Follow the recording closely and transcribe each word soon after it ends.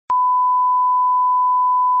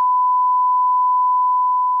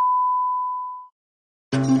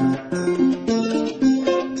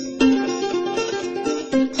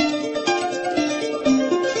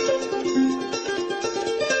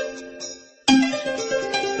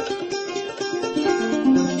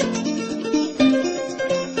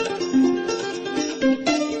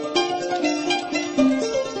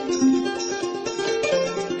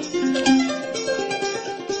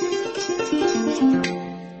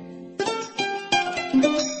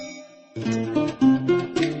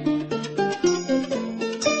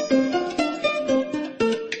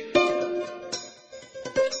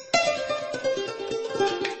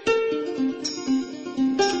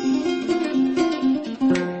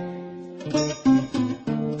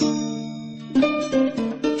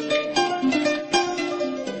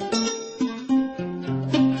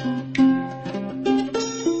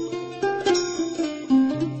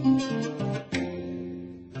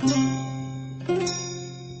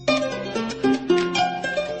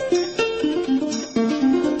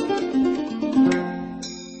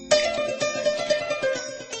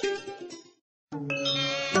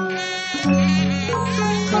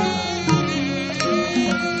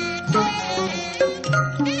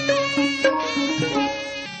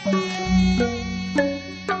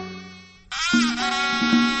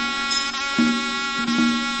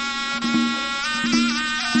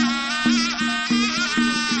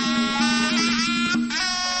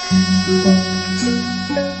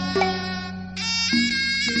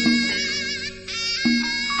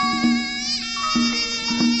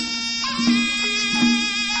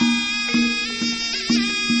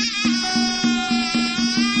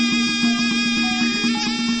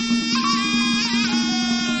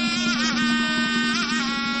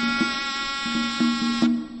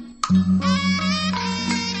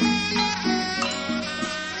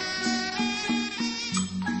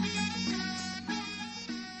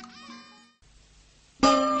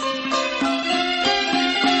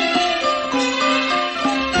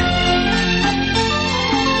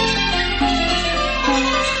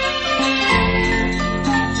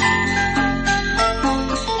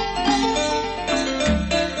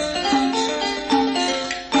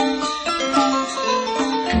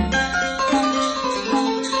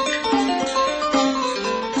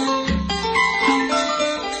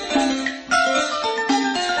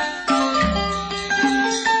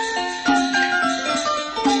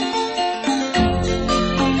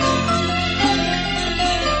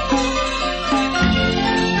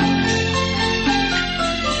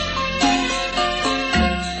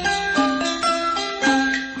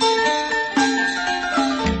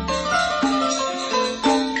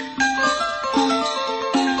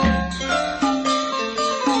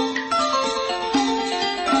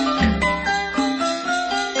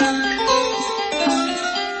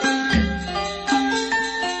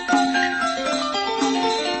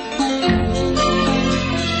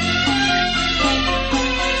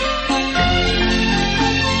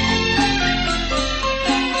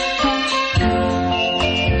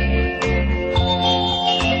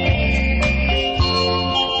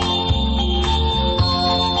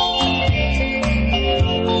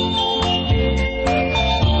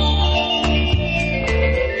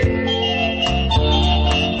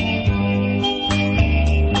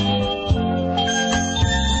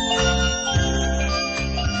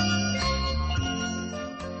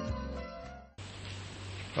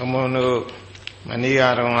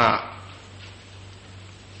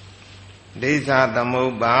Desa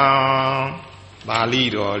temu bang Bali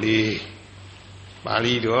doli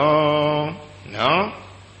Bali do no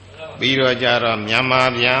Biro jara Myanmar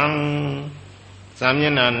biang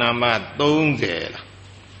Samyana nama 30 lah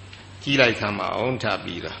Ji lai sama ông tha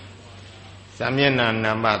bi la Samyana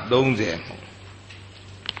nama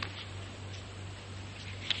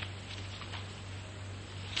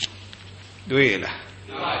 30 တွေ့လား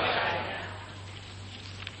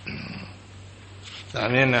သာ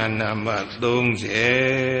မျက်နှာနံပါတ် 30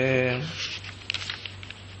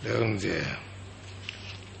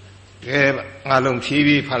 ကဲအားလုံးဖြည်း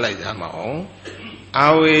ဖြည်းဖတ်လိုက်ကြမအောင်အ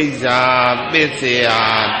ဝိဇ္ဇာပစ္စယ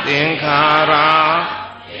သင်္ခါရ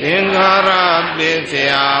ပစ္စ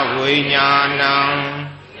ယဝိညာဏံ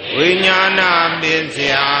ဝိညာဏပစ္စ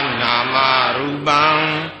ယနာမရူပံ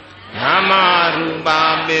နာမရူပ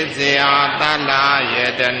ပစ္စယသလ္လာယ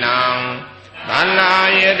တနံသလ္လာ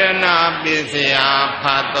ယတနာပစ္စယဖ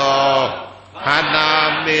တ်သောဖတ်တာ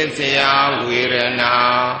ပစ္စယဝေရဏ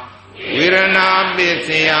ဝေရဏပစ္စ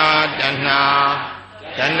ယတဏှာ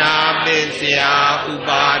တဏှာပစ္စယဥ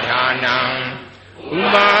ပါဒာနံဥ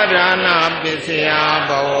ပါဒာနာပစ္စယဘ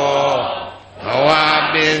ဝဘဝ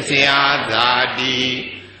ပစ္စယဇာတိ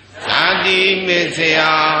ဇာတိပစ္စယ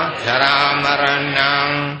သရမရဏံ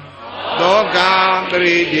တောကပ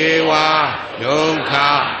ရိဒေဝဒုက္ခ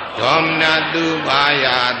ဒေါမနတုပါယ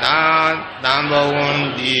တာသံဘဝန္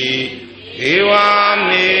တိဧဝ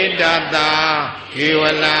မေတ္တာခေဝ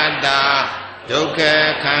လတာဒုက္ခ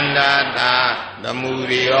ခန္ဓာတာသမု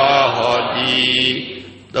ဒယောဟောတိ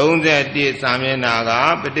31စာမျက်နှာက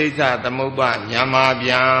ပဋိစ္စသမုပ္ပါမြန်မာ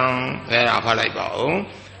ပြန်အဲ့ဒါဖတ်လိုက်ပါဦး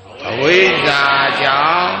အဝိဇ္ဇာကြော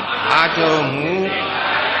င့်အာထုံမှု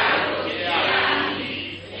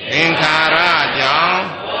သင်္ခါရကြောင့်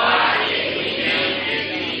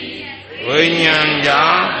ဝိညာဉ်ကြော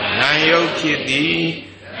င့်နာယုတ်ဖြစ်သည်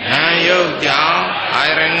နာယုတ်ကြောင့်အာ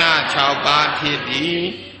ရဏ6ပါးဖြစ်သည်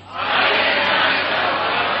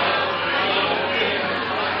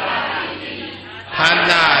ဟတ္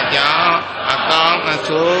တကြောင့်အကောင်းအ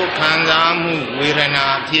ဆိုးခံစားမှုဝေဒနာ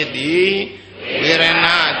ဖြစ်သည်ဝေဒ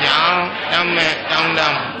နာကြောင့်တမဲ့တောင်းတ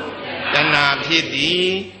တဏှာဖြစ်သည်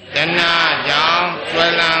တဏှာကြောင့်ဆွဲ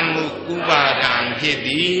လန်းမှုဥပါဒံဖြစ်သ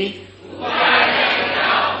ည်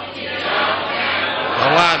ဘ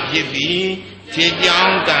ဝဖြစ်သည်ဖြစ်ကြော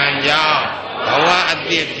င်းကံကြောင့်ဘဝအ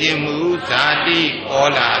တိဖြစ်မှုဇာတိ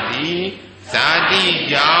ပေါ်လာသည်ဇာတိ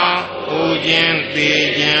ကြောင့်အိုခြင်းသေ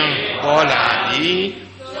ခြင်းပေါ်လာသည်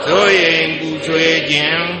သို့ရင်ပူဆွေးခြ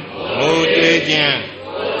င်းငိုတွေးခြင်း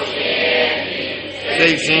စိ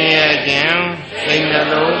တ်ဆင်းရဲခြင်းစိတ်နှ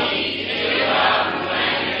လုံး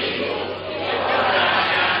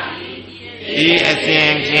ဒီအစ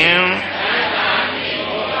ဉ်ဖြင့်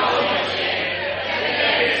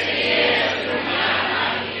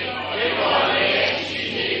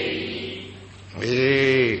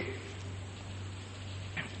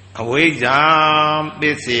အဝိဇ္ဇာပ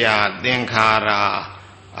စ္စယသင်္ခါရ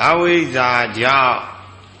အဝိဇ္ဇာကြောင့်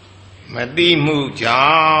မသိမှုကြော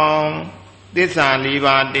င့်သစ္စာ၄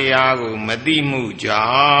ပါးတရားကိုမသိမှုကြော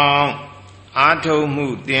င့်အာထုံမှု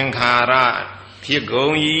သင်္ခါရဖြစ်ကု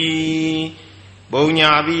န်၏ပုံ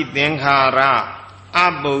ညာပိသင်္ခါရအ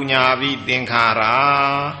ပုံညာပိသင်္ခါရ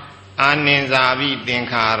အာနိဇာပိသင်္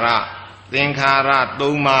ခါရသင်္ခါရ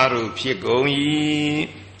၃ပါးတို့ဖြစ်ကုန်၏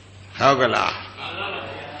ဟုတ်ကလား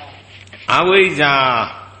အဝိဇ္ဇာ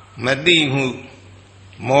မသိမှု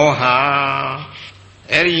မောဟ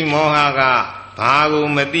အဲ့ဒီမောဟကဘာကို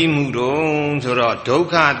မသိမှုတုံးဆိုတော့ဒုက္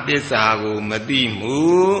ခသစ္စာကိုမသိမှု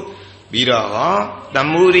ပြီးတော့သ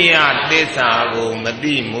မုဒယသစ္စာကိုမ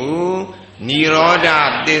သိမှုနိရောဓ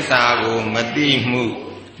သစ္စာကိုမသိမှု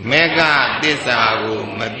မေဃသစ္စာကို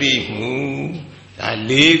မသိမှုဒါ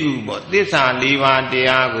၄ခုပေါ့သစ္စာ၄ပါးတ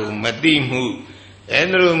ရားကိုမသိမှုအဲ့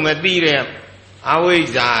ဒါလိုမသိတဲ့အဝိ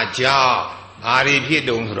ဇ္ဇာကြောင့်ဘာတွေဖြစ်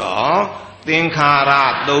တုံးဆိုတော့သင်္ခါရ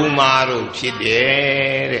၃ပါးတို့ဖြစ်တ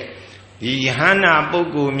ယ်တဲ့ဒီယဟန္တာပုဂ္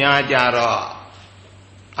ဂိုလ်များကြတော့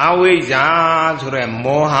အဝိဇ္ဇာဆိုတဲ့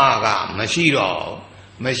မောဟကမရှိ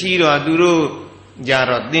တော့သူတို့ကြ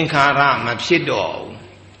တော့သင်္ခါရမဖြစ်တော့ဘူး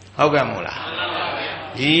ဟုတ်ကဲ့မို့လား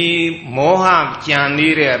ဒီမောဟကြံနေ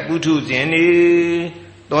တဲ့ပုထုဇဉ်တွေ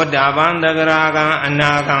သောတာပန်သဂရဂံအ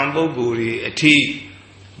နာဂံပုဂ္ဂိုလ်တွေအထိ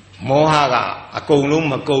မောဟကအကုန်လုံး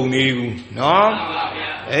မကုန်သေးဘူးနော်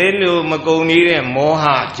အဲ့လိုမကုန်သေးတဲ့မောဟ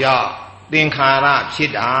ကြောင့်သင်္ခါရဖြ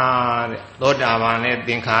စ်တာတဲ့သောတာပန်လည်းသ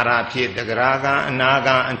င်္ခါရဖြစ်သဂရဂံအနာ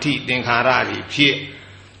ဂံအထိသင်္ခါရတွေဖြစ်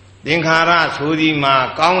သင်္ခါရဆိုဒီမှာ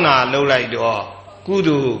ကောင်းတာလုပ်လိုက်တော့ကု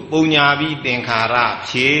သိုလ်ပုံညာပြီးသင်္ခါရ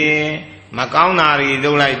ဖြစ်မကောင်းတာတွေ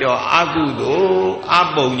လုပ်လိုက်တော့အကုသိုလ်အ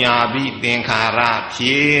ပုံညာပြီးသင်္ခါရဖြ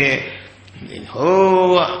စ်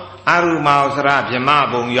ဟိုအရုမောစရဗြဟ္မ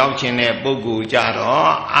ဘုံရောက်ခြင်းတဲ့ပုဂ္ဂိုလ်ကြတော့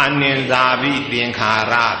အာနိဇာပိသင်္ခါ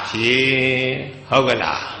ရဖြစ်ဟုတ်က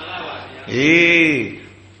လားအေး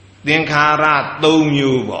သင်္ခါရ၃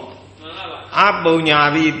မျိုးပေါ့အပုံညာ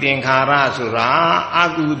ပိသင်္ခါရဆိုတာအ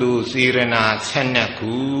ကုသိုလ်စေရနာ12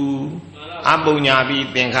ခုအပုံညာပိ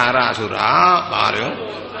သင်္ခါရဆိုတာဘာလို့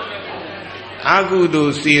အကုသို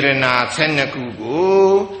လ်စေရနာ12ခုကို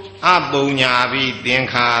အပုံညာပိသင်္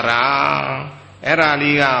ခါရအဲ့ဒါ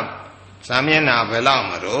လေးကစာမျက်နှာဘယ်လောက်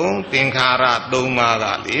မလို့သင်္ခါရ၃ပါးက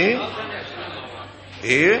လေ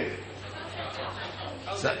အေး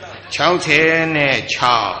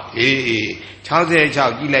66အေး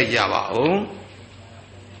66ကြည့်လိုက်ကြပါဦး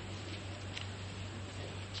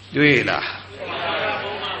တွေ့လား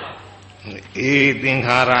အေးသင်္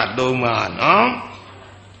ခါရ၃ပါးနော်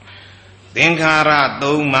သင်္ခါရ၃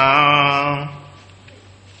ပါး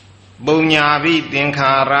ပုံညာပိသင်္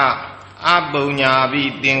ခါရအပုံညာပိ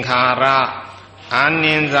သင်္ခါရအာ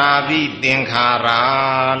နိဇာပိသင်္ခါရ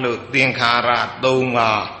လို့သင်္ခါရ၃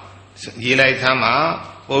ပါးရေးလိုက်သမ်းပါ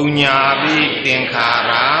ပုံညာပိသင်္ခါ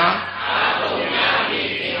ရအပုံညာပိ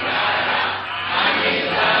သင်္ခါရအာနိ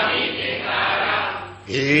ဇာပိသင်္ခါရ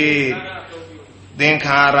သင်္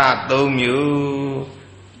ခါရ၃မျိုး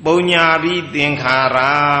ပုညာပိသင်္ခါရ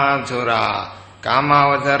ဆိုတာကာမ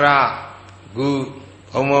ဝဇ္ဇရကု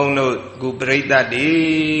ဘုံဘုံတို့ကုပရိသတ်တွေ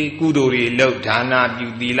ကုသိုလ်တွေလုပ်ဒါနပြု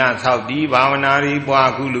သီလဆောက်တည်ဘာဝနာတွေ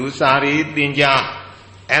ပွားကုလူစာတွေသင်ကြား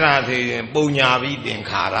အဲ့ဒါဆိုရင်ပုညာပိသင်္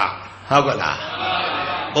ခါရဟုတ်ကလား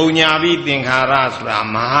ပုညာပိသင်္ခါရဆိုတာ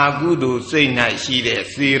မဟာကုသိုလ်စိတ်၌ရှိတဲ့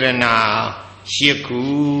စေရနာ8ခု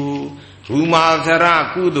ရူမာဝဇ္ဇရ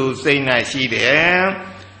ကုသိုလ်စိတ်၌ရှိတဲ့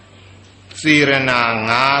စေရနာ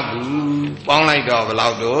5ခုပေါင်းလိုက်တော့ဘယ်လော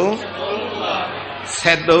က်တော့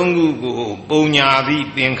73ခုကိုပုညာပိ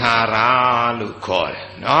သင်္ခါရလို့ခေါ်တယ်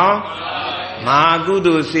နော်မဟာကု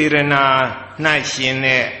သိုလ်စေရနာ၌ရှင်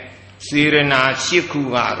တဲ့စေရနာ8ခု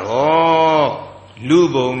ကတော့လူ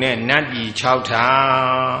ဘုံနဲ့နတ်ပြည်6ဌာ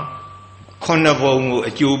9ဘုံကို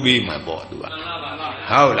အကျိုးပေးမှာပေါ့သူက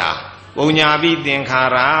ဟုတ်လားပုညာပိသင်္ခါ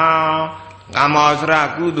ရကာမောစရ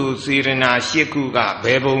ကုသိုလ်စေရနာ8ခုကဘ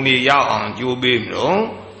ယ်ဘုံတွေရောက်အောင်ကြိုးပေးမလို့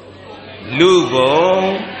လူဘုံ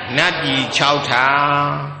နတ်ပြည်6ဌာ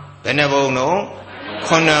ဘယ်နှဘုံတော့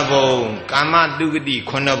9ဘုံကာမတုဂတိ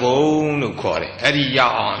9ဘုံလို့ခေါ်တယ်အဲ့ဒီရော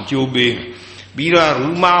က်အောင်ကြိုးပေးပြီးတော့ရူ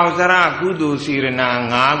မာဝဇ္ဇရကုသိုလ်စေရနာ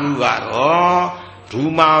5ခုကတော့ရူ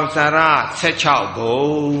မာဝဇ္ဇရ16ဘုံ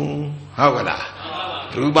ဟုတ်ကလား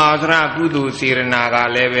ရူပါဝဇ္ဇရကုသိုလ်စေရနာက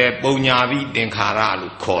လည်းပဲပုညာပိသင်္ခါရ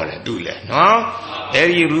လို့ခေါ်တယ်သူလေနော်အဲ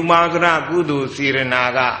ဒီရူပါဝဇ္ဇရကုသိုလ်စေရနာ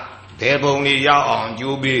ကဘယ်ဘုံလေးရောက်အောင်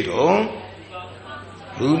ကြိုးပေးတော့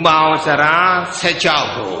ရူပါဝဇ္ဇရ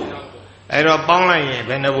16ဘုံအဲ့တော့ပေါင်းလိုက်ရင်ဘ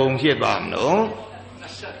ယ်နှဘုံဖြစ်သွားမလို့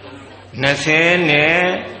20နဲ့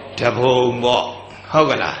တဘုံပေါ့ဟုတ်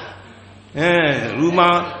ကလားရူပါ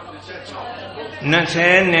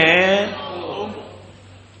20နဲ့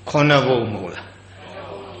9ဘုံမို့လား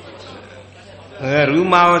ရူ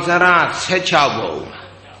မာဝဇ္ဇရ16ဘုံ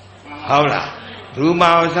ဟုတ်လားရူ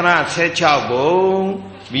မာဝဇ္ဇရ16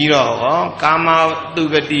ဘုံပြီးတော့ကာမတု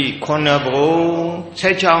ဂတိ9ဘုံ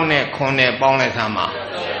16နဲ့9နဲ့ပေါင်းလိုက်သမှာ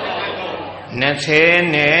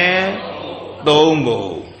20နဲ့3ဘုံ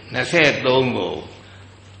23ဘုံ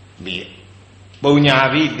ပြီးပုညာ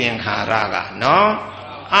ပိသင်္ခါရကနော်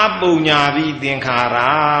အပုညာပိသင်္ခါရ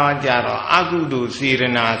ကြတော့အကုသိုလ်စေရ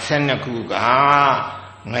နာ12ခုက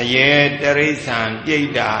ငရဲတရိစ္ဆာန်ပြိ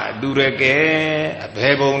တ္တာသူရကဲအဘ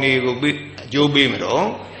ယ်ဘုံတွေကိုအကျိုးပေးမလို့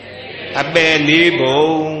အပယ်4ဘုံ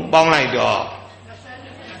ပေါင်းလိုက်တော့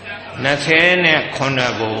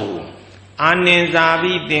29ဘုံအာနိဇာ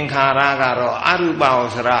ပိသင်္ခါရကတော့အရူပဝ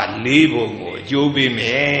ဇ္ဇရ4ဘုံကိုအကျိုးပေးမ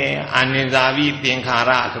ယ်အာနိဇာပိသင်္ခါ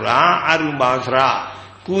ရဆိုတာအရူပဝဇ္ဇရ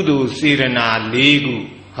ကုသိုလ်စေရနာ4ခု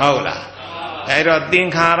ဟုတ်လားအဲ့တော့သ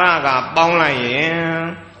င်္ခါရကပေါင်းလိုက်ရင်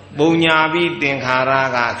ပုညာပိသင်္ခါရ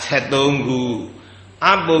က73ခု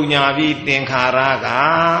အပုညာပိသင်္ခါရက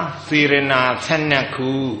စေရနာ12ခု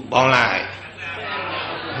ပေါင်းလိုက်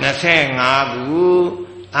25ခု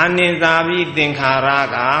အာနိဇာပိသင်္ခါရ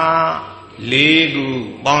က4ခု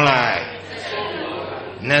ပေါင်းလိုက်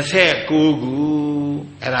29ခု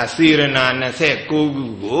အဲ့ဒါစေရနာ29ခု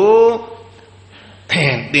ကို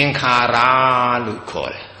သင်္ခါရလို့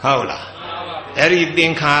ခေါ်တယ်ဟုတ်လားအဲ့ဒီသ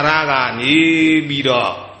င်္ခါရကနေပြီး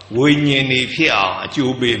တော့ဝိညာဉ်နေဖြစ်အောင်အ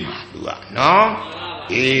ကျိုးပေးမှာသူကနော်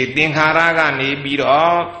သင်္ခါရကနေပြီး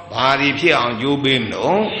တော့ဘာတွေဖြစ်အောင်အကျိုးပေးမ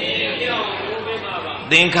လို့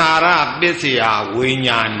သင်္ခါရပစ္စယဝိ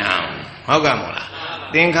ညာဏံဟုတ်ကဲ့မို့လား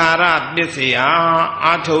သင်္ခါရပစ္စယ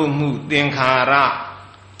အာထုံမှုသင်္ခါရ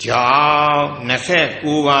ကြောင့်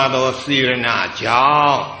29ပါးသောစေရနာကြော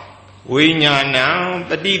င့်ဝိညာဏံ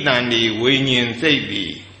ပฏิတန်ဒီဝိညာဉ်စိတ်သ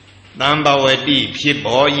ည်တံဘဝတိဖြစ်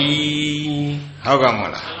ပေါ်၏ဟုတ်ကဲ့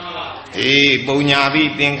မို့လားပုညာပိ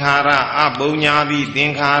သင်္ခါရအပုညာပိသ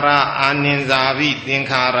င်္ခါရအာနိဇာပိသင်္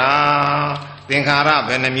ခါရသင်္ခါရဘ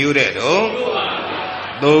ယ်နှမျိုးတဲ့တော့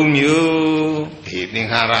3မျိုးသင်္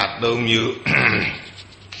ခါရ3မျိုး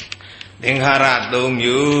သင်္ခါရ3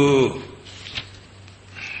မျိုး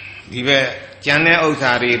ဒီဘက်ကျန်တဲ့ဥစ္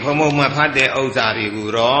စာတွေဘုံဘုံမှာဖတ်တဲ့ဥစ္စာတွေကို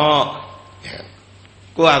တော့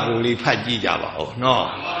ကိုယ့်အကူလေးဖတ်ကြည့်ကြပါဦးနော်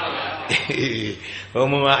ဘုံ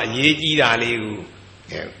ဘုံကအရေးကြီးတာလေးကို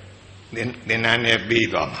သင်္นานနဲ့ပြီး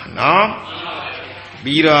သွားမှာနော်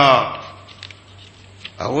ပြီးတော့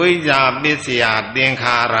အဝိဇ္ဇာပစ္စယသင်္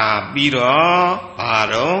ခါရပြီးတော့ဘာ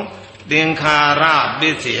တော့သင်္ခါရပ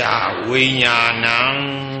စ္စယဝိညာဏံ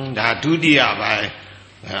ဒါဒုတိယပိုင်း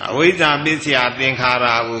အဝိဇ္ဇာပစ္စယသင်္ခါရ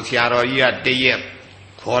ကိုဆရာတော်ကြီးကတရက်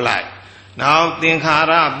ခေါ်လိုက်နောက်သင်္ခါ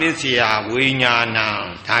ရပစ္စယဝိညာဏံ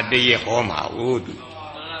ဒါတရက်ဟောမှာဟုတ်သူ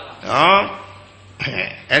နော်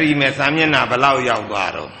အဲ့ဒီမဲ့စာမျက်နှာဘယ်လောက်ရောက်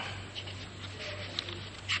သွားတော့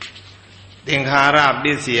သင်္ခါရပ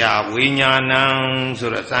စ္စယဝိညာဏံဆို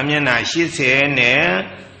တော့စာမျက်နှာ80နဲ့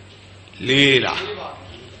4လား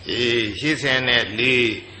80နဲ့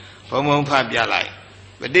4 ဘုံဘုံဖတ်ပြလိုက်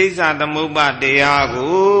ပဋိစ္စသမုပ္ပါတရား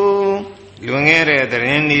ကိုလွန်ခဲ့တဲ့သတ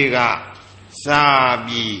င်းလေးကစ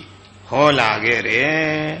ပြီးဟောလာခဲ့တယ်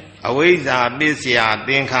အဝိဇ္ဇာပစ္စယသ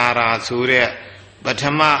င်္ခါရဆိုတဲ့ပထ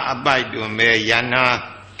မအပိုက်တွင်ပဲယန္နာ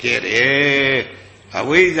ခဲ့တယ်အ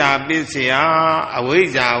ဝိဇ္ဇာပစ္စယအဝိ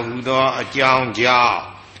ဇ္ဇာဟူသောအကြောင်းကြောင့်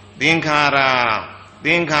သင်္ခါ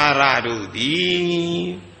ရတို့သ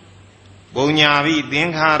ည်ပုံညာပိသ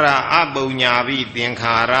င်္ခါရအပုံညာပိသင်္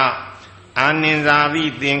ခါရအာနိဇာပိ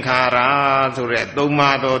သင်္ခါရဆိုတဲ့သုံး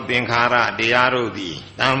ပါးသောသင်္ခါရတရားတို့သည်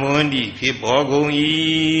တံမွန်းတိဖြစ်ပေါ်ကုန်၏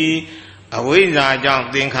အဝိဇ္ဇာကြောင့်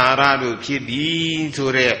သင်္ခါရတို့ဖြစ်သည်ဆို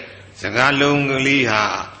တဲ့စကားလုံးကလေးဟာ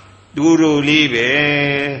တူတူလေးပဲ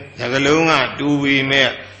စကားလုံးကတူပေမဲ့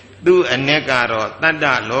သူ့အ ਨੇ ကတော့တတ္တ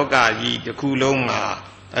လောကကြီးတစ်ခုလုံးမှာ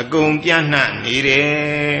အကုန်ပြန့်နှံ့နေတယ်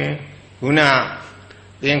ခုန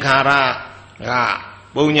သင်္ခါရက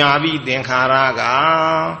ပုံညာပိသင်္ခါရက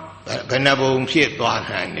ဘယ်နှဘုံဖြစ်သွား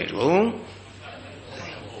နိုင်တယ်လို့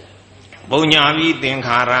ပုံညာပိသင်္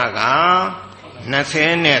ခါရက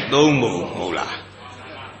23ဘုံမဟုတ်လား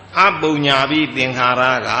အပုံညာပိသင်္ခါရ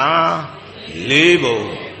က4ဘုံ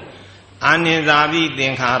အာနိဇာပိသ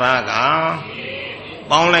င်္ခါရက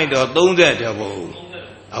ပေါင်းလိုက်တော့32ဘုံ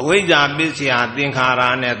အဝိဇ္ဇာပစ္စယသင်္ခါရ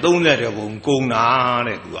နဲ့32ဘုံကုန်တာ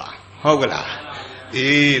တဲ့သူကဟုတ်ကလား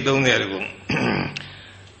အေး32ဘုံ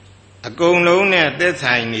အကုန်လုံးနဲ့သက်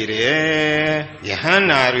ဆိုင်နေတယ်ယဟန္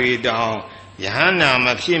တာတွေတောင်ယဟန္တာမ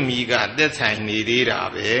ဖြစ်မီကသက်ဆိုင်နေသေးတာ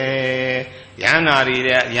ပဲယဟန္တာတွေ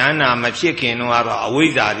တဲ့ယဟန္တာမဖြစ်ခင်တော့အဝိ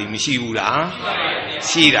ဇ္ဇာတွေမရှိဘူးလား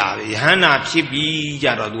ရှိတာပဲယဟန္တာဖြစ်ပြီးကြ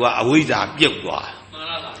တော့ तू ကအဝိဇ္ဇာပြုတ်သွား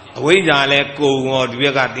အဝိဇ္ဇာလဲကုံရောဒီဘ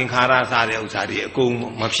က်ကသင်္ခါရစတဲ့ဥစ္စာတွေအကုန်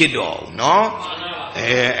မဖြစ်တော့ဘူးเนาะ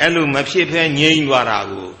အဲ့လိုမဖြစ်ဖဲငြိမ်းသွားတာ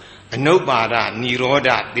ကိုအနုပ္ပါဒនិရောဓ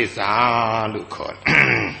သစ္စာလို့ခေါ်တ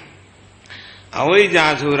ယ်အဝိဇ္ဇာ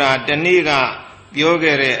ဆိုတာတနေ့ကပြော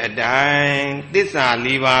ခဲ့တဲ့အတိုင်းသစ္စာ၄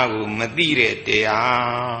ပါးကိုမသိတဲ့တ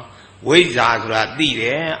ရားဝိဇ္ဇာဆိုတာသိတ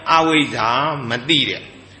ယ်အဝိဇ္ဇာမသိတဲ့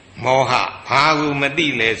မောဟဘာကိုမသိ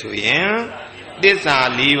လဲဆိုရင်သစ္စာ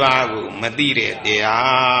၄ပါးကိုမသိတဲ့တ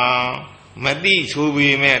ရားမသိဆိုပေ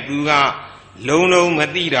မဲ့သူကလုံးလုံးမ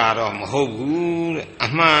သိတာတော့မဟုတ်ဘူးတဲ့အ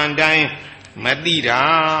မှန်တိုင်းမသိတာ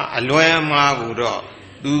အလွဲအမှားကိုတော့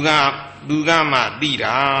သူကမှသိ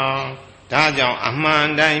တာဒါကြောင့်အမှန်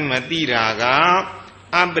တိုင်းမသိတာက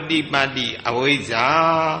အပတိပတ္တိအဝိဇ္ဇာ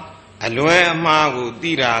အလွဲအမှားကို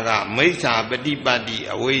သိတာကမိစ္ဆာပฏิပတ်တိ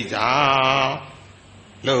အဝိဇ္ဇာ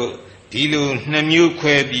လို့ဒီလိုနှစ်မျိုး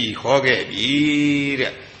ခွဲပြီးဟောခဲ့ပြီ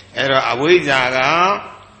တဲ့အဲ့တော့အဝိဇ္ဇာက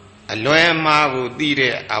အလွဲအမှားကိုသိ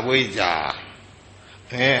တဲ့အဝိဇ္ဇာ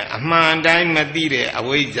အမှန်တိုင်းမသိတဲ့အ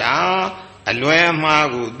ဝိဇ္ဇာအလွဲအမှား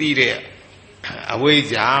ကိုသိတဲ့အဝိဇ္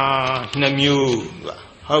ဇာနှစ်မျိုး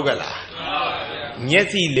ဟုတ်ကလားမျက်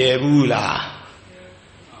စိလဲဘူးလား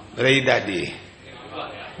ပရိသတ်တွေ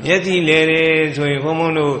မျက်စိလဲတယ်ဆိုရင်ဘုံဘုံ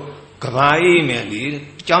တို့ကဘာအေးမယ်လေ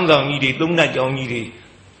ကျောင်းဆောင်ကြီးတွေသုံးတတ်ကျောင်းကြီးတွေ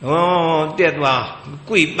တက်သွား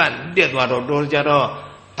ကွေပတ်တက်သွားတော့တော်ကြတော့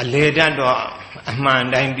အလေတတ်တော့အမှန်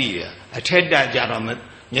တိုင်းပြီးတယ်အထက်တက်ကြတော့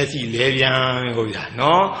မျက်စိလဲပြန်ဟုတ်ရ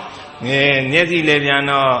နော်မျက်စိလဲပြန်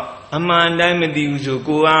တော့အမှန်တိုင်းမသိဘူးဆို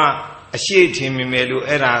ကိုကအရှိထင်မိမယ်လို့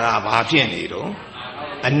အဲ့ဒါကဘာဖြစ်နေတော့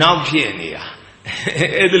အနောက်ဖြစ်နေတာ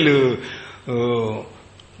အဲ့ဒါလို့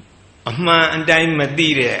အမှန်အတိုင်းမသိ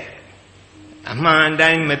တဲ့အမှန်အ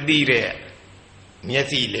တိုင်းမသိတဲ့မျက်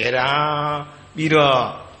စိလဲတာပြီးတော့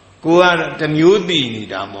ကိုကတမျိုးသိနေ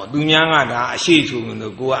တာမို့သူများကဒါအရှိဆို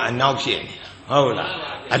လို့ကိုကအနောက်ဖြစ်နေတာဟုတ်လား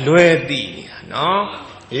အလွဲသိနေတာနော်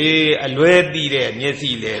အေးအလွဲသိတဲ့မျက်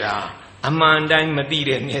စိလဲတာအမှန်တိုင်းမသိ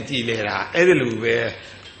တဲ့မျက်စိလဲတာအဲ့ဒါလိုပဲ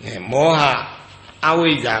မောဟအ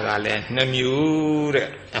ဝိဇ္ဇာကလည်းနှမျိုးတဲ့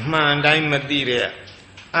အမှန်တိုင်းမသိတဲ့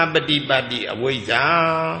အပฏิပတ်တိအဝိဇ္ဇာ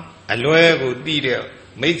အလွဲကိုသိတဲ့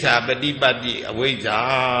မိစ္ဆာပฏิပတ်တိအဝိဇ္ဇာ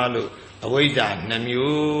လို့အဝိဇ္ဇာနှ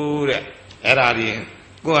မျိုးတဲ့အဲ့ဒါဒီ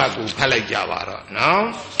ကိုယ့်ဟာကိုယ်ဖတ်လိုက်ကြပါတော့နော်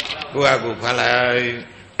ကိုယ့်ဟာကိုယ်ဖတ်လိုက်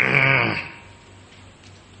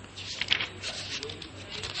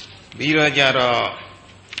ပြီးတော့ကြတော့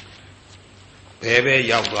ဘယ်ပဲ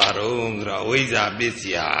ရောက်သွားတော့ဆိုတော့အဝိဇ္ဇာပစ္စ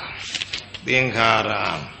ယသင်္ခါရ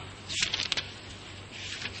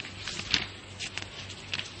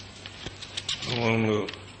ဘုံတို့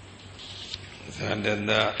သတ္တ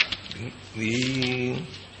တဒီ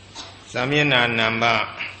သမယနာနံပါတ်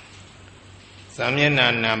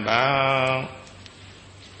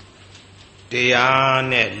104ကြ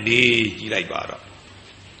ည့်လိုက်ပါတော့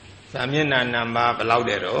သမယနာနံပါတ်ဘယ်လောက်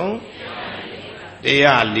တဲ့တော့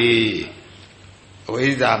104အဝိ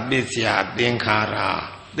ဇ္ဇာပစ္စယသင်္ခါရ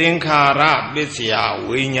သင်္ခါရပစ္စယ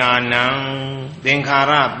ဝိညာဏံသင်္ခါ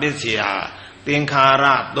ရပစ္စယ သင်္ခါရ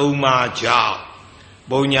သုံးပါးကြောင့်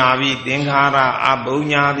ပုံညာပြီးသင်္ခါရအပုံ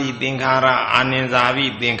ညာပြီးသင်္ခါရအာနိဇာ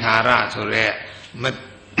ပြီးသင်္ခါရဆိုတဲ့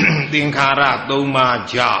သင်္ခါရသုံးပါး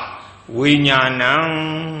ကြောင့်ဝိညာဏံ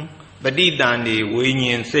ပဋိသန္ဓေဝိ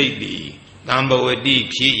ညာဉ်စိတ်သည်သံဘဝတိ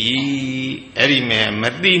ဖြစ်၏အဲ့ဒီမဲ့မ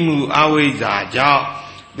သိမှုအဝိဇ္ဇာကြောင့်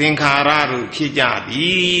သင်္ခါရတို့ဖြစ်ကြသ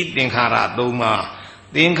ည်သင်္ခါရသုံးပါး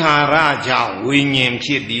သင်္ခါရကြောင့်ဝိညာဉ်ဖြ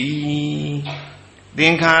စ်သည်သ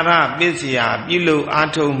င်္ခါရပစ္စယပြုလို့အာ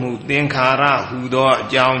ထုတ်မှုသင်္ခါရဟူသောအ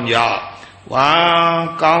ကြောင်းကြောင့်ဝါ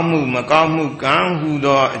ကောင်းမှုမကောင်းမှုကံဟူ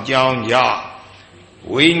သောအကြောင်းကြောင့်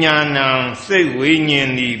ဝိညာဏံစိတ်ဝိညာဉ်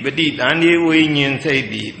သည်ပဋိသန္ဓေဝိညာဉ်စိတ်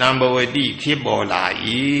သည်တံဘဝတိဖြစ်ပေါ်လာ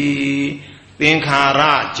၏သင်္ခါရ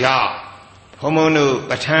ကြောင့်ဘုံဘုံတို့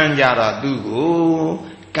ပဋ္ဌာန်းကြတော့သူကို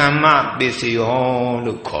ကမ္မပစ္စယော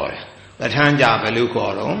လို့ခေါ်တယ်ပဋ္ဌာန်းကြဘယ်လို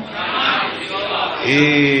ခေါ်တော့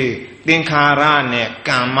သင်္ခါရနဲ့က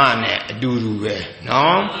မ္မနဲ့အတူတူပဲ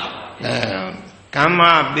နော်ကမ္မ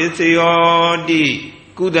ပစ္စယောတိ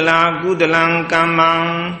ကုသလာကုသလံကမ္မံ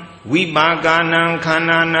ဝိပါကနံခန္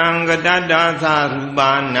ဓာနံကတတ္တသရူပ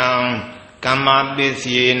နံကမ္မပစ္စ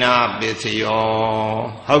ယေနာပစ္စယော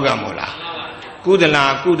ဟုတ်ကဲ့မို့လားကုသလာ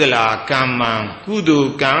ကုသလာကမ္မံကုသို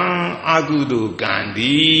လ်ကံအကုသိုလ်ကံသ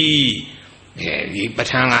ည်ဒီပဋ္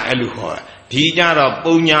ဌာန်းကအဲ့လိုခေါ်ဒီကြတော့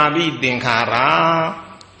ပုံညာပိသင်္ခါရ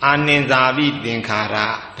အာနိဇာပိသင်္ခါရ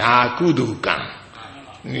ဒါကုသိုလ်ကံ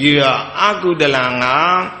ပြီးတော့အကုသလံက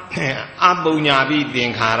အပုံညာပိသ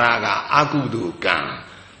င်္ခါရကအကုသိုလ်ကံ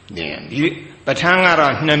ဒီပဋ္ဌာန်းက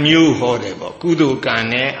တော့2မျိုးဟောတယ်ပေါ့ကုသိုလ်ကံ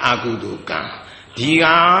နဲ့အကုသိုလ်ကံဒီက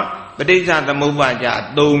ပဋိစ္စသမုပ္ပါဒ်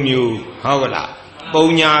3မျိုးဟုတ်ကလားပုံ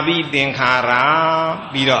ညာပိသင်္ခါရ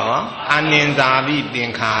ပြီးတော့အာနိဇာပိသ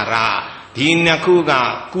င်္ခါရဒီနှစ်ခုက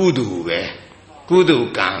ကုသိုလ်ပဲကုသိုလ်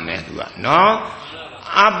ကံပဲသူကနော်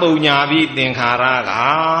အပုံညာပိသင်္ခါရက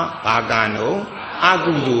ဘာကံတော့အ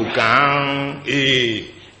ကုသိုလ်ကံ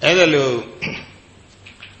အဲ့ဒါလို့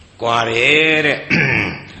ကြွားတယ်တဲ့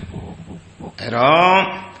အဲ့တော့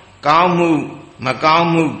ကောင်းမှုမကောင်း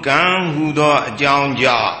မှုကံဟူသောအကြောင်း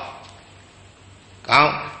ကြောင့်ကော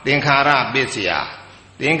င်းသင်္ခါရပစ္စယ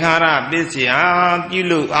သင်္ခါရပစ္စယပြု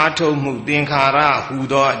လို့အာထုတ်မှုသင်္ခါရဟူ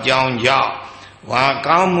သောအကြောင်းကြောင့်ဝါ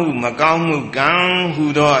ကောင်းမှုမကောင်းမှုကံဟူ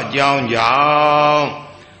သောအကြောင်းကြောင့်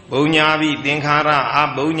ဘုံညာပိသင်္ခါရအ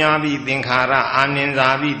ဘုံညာပိသင်္ခါရအာနိဇာ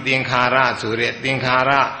ပိသင်္ခါရဆိုတဲ့သင်္ခါ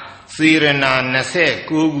ရစေရနာ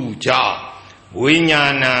29ခုကြောင့်ဝိညာ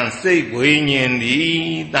ဏံစိတ်ဝိညာဉ်သည်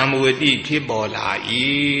တံဝတိဖြစ်ပေါ်လာ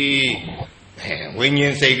၏ဝိညာ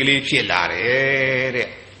ဉ်စိတ်ကလေးဖြစ်လာတယ်တဲ့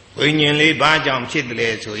ဝိညာဉ်လေးဘာကြောင့်ဖြစ်တယ်လဲ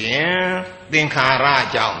ဆိုရင်သင်္ခါရ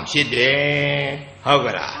ကြောင့်ဖြစ်တယ်ဟုတ်က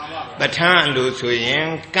လားပဋ္ဌာန်းလို့ဆိုရင်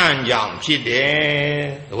ကံကြောင့်ဖြစ်တယ်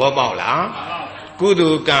သဘောပေါက်လားကု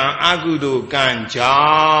သိုလ်ကံအကုသိုလ်ကံကြော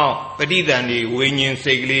င့်ပဋိသန္ဓေဝိညာဉ်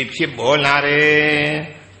စိတ်ကလေးဖြစ်ပေါ်လာတယ်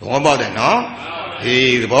သဘောပေါက်တယ်နော်သ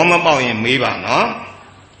ဘောမပေါက်ရင်မေးပါနော်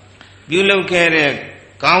ပြုလုပ်ခဲ့တဲ့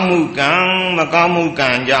ကောင်းမှုကံမကောင်းမှုကံ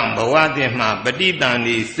ကြောင့်ဘဝတည်းမှာပဋိသန္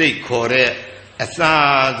ဓေစိတ်ခေါ်တဲ့အစ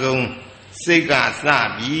ဆုံးစိတ်ကစ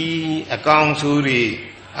ပြီးအကောင်ဆိုးတွေ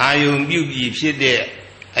အာယုံပြုပြီးဖြစ်တဲ့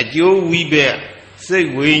အကျိုးဝိဘက်စိတ်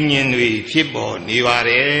ဝိညာဉ်တွေဖြစ်ပေါ်နေပါ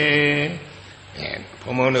တယ်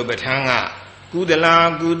ဘုံဘုံတို့ပဋ္ဌာန်းကကုသလာ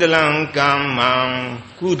ကုသလံကမ္မံ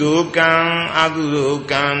ကုသိုလ်ကံအကုသိုလ်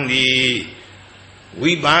ကံသည်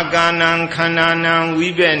ဝိပါကနံခန္ဓာနံဝိ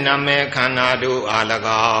ဘက်နာမေခန္ဓာတို့အား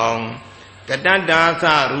၎င်းကတတ္တာသ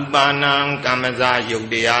ရူပနံကမ္မဇယုတ်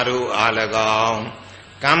တရားတို့အား၎င်း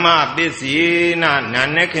ကမ္မပစ္စယေနနာ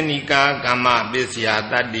နခဏိကာကမ္မပစ္စယ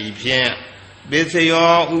တတ္တိဖြင့်ပစ္စ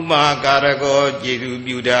ယောဥပါကာရကောကျေသူ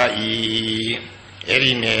ပြုတတ်၏အဲ့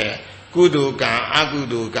ဒီမဲ့ကုသိုလ်ကံအကု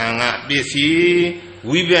သိုလ်ကံကပစ္စည်း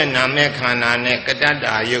ဝိဘက်နာမေခန္ဓာနဲ့ကတတ္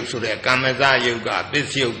တာယုတ်ဆိုတဲ့ကမ္မဇယုတ်ကပစ္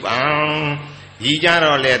စယုတ်ပံဒီကြ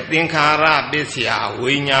တော့လေသင်္ခါရပစ္စယ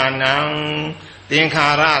ဝိညာဏံသင်္ခါ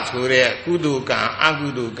ရဆိုတဲ့ကုသိုလ်ကံအကု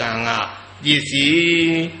သိုလ်ကံကပစ္စ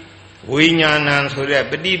ည်းဝိညာဏံဆိုတဲ့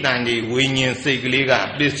ပဋိသန္ဓေဝိညာဉ်စိတ်ကလေးက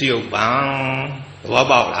ပစ္စယုတ်ပံသဘော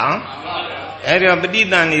ပေါက်လားအဲ့တော့ပဋိ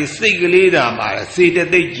သန္ဓေစိတ်ကလေးသာပါတယ်စေတ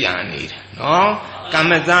သိက်ကြံနေတယ်နော်ကမ္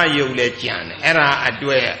မဇယုတ်လည်းကြံတယ်အဲ့ဒါအ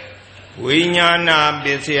တွက်ဝိညာဏပ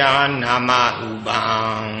စ္စယနာမရူပံ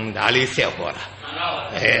ဒါလေးဆက်ဟောတာ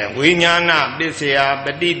ဝိညာဏပစ္စယပ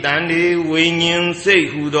ဋိသန္ဓေဝိညာဉ်စိတ်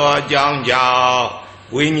ဟူသောအကြောင်းကြောင့်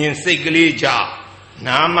ဝိညာဉ်စိတ်ကလေးကြောင့်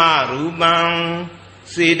နာမရူပံ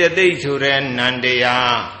စေတသိက်ဆိုတဲ့နန္တ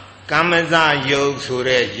ရားကမ္မဇယုတ်ဆို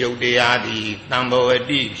တဲ့ယုတ်တရားသည်တံဘဝ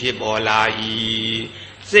တိဖြစ်ပေါ်လာ၏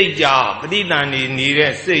စိတ်ကြောင့်ပဋိသန္ဓေနေ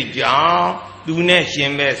တဲ့စိတ်ကြောင့်သူနဲ့ရှ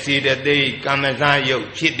င်မဲ့စေတသိက်ကမ္မဇယုတ်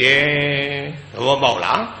ဖြစ်တယ်သဘောပေါက်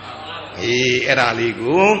လား အဲ့ဒါလေး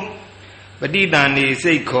ကိုပဋိသန္ဓေ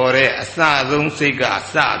စိတ်ခေါ်တဲ့အစဆုံးစိတ်ကအ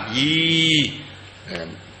စပြီး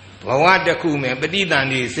ဘဝတစ်ခုမဲ့ပဋိသန္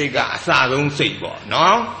ဓေစိတ်ကအစဆုံးစိတ်ပေါ့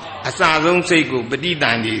နော်အစဆုံးစိတ်ကိုပဋိသ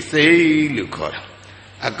န္ဓေစိတ်လို့ခေါ်တာ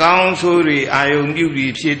အကောင်းဆိုးတွေအာယုံပြု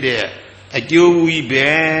ပြီးဖြစ်တဲ့အကျိုးဝိဘ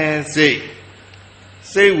စိ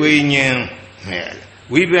တ်ဝိညာဉ်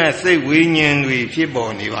ဝိဘစိတ်ဝိညာဉ်တွေဖြစ်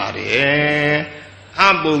ပေါ်နေပါတယ်အ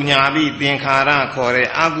ပုညာပိသင်္ခါရခေါ်တဲ့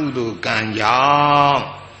အကုသိုလ်ကံ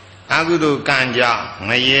ကြောင့်င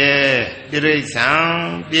ရေတိရိစ္ဆာန်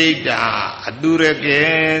ပိဋ္ဌာအတုရကေ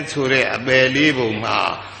ဆိုတဲ့အပယ်လေးပုံမှာ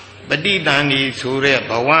ပဋိသန္ဓေဆိုတဲ့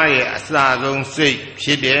ဘဝရဲ့အစဆုံးစိတ်ဖြ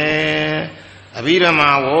စ်တယ်အဘိဓမ္မာ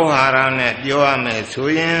ဝေါဟာရနဲ့ပြောရမယ်ဆို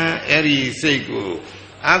ရင်အဲ့ဒီစိတ်ကို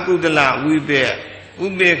အကုသလဝိဘက်ဥ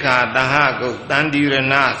ပေက္ခတဟကုတ်တန္တိရ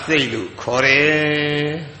ဏစိတ်လို့ခေါ်တယ်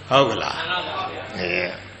ဟုတ်ကလား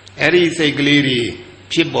အဲ့ဒီစိတ်ကလေးတွေ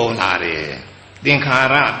ဖြစ်ပေါ်လာတယ်သင်္ခါ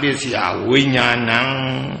ရပစ္စယဝိညာဏံ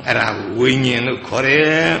အဲ့ဒါကိုဝိညာဉ်လို့ခေါ်တ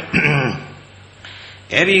ယ်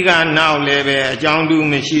အဲ့ဒီကနောက်လည်းပဲအကြောင်းတူ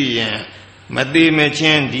မရှိရင်မသေးမချ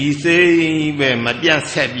င်းဒီစိတ်ပဲမပြတ်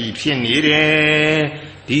ဆက်ပြီးဖြစ်နေတယ်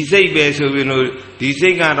ဒီစိတ်ပဲဆိုပြီးလို့ဒီစိ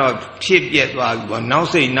တ်ကတော့ဖြစ်ပြက်သွားပြီပေါ့နောက်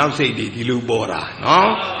စိတ်တွေဒီလိုပေါ်တာနော်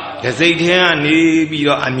ဒီစိတ်ထဲကနေပြီး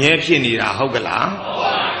တော့အမြဲဖြစ်နေတာဟုတ်ကလား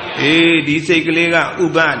ဒီစိတ်ကလေးကဥ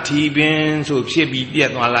ပထီပင်ဆိုဖြစ်ပြီးပြ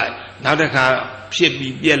က်သွားလိုက်နောက်တစ်ခါဖြစ်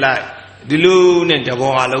ပြီးပြက်လိုက်ဒီလိုနဲ့တ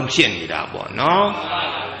ဘောအလုံးဖြစ်နေတာပေါ့နော်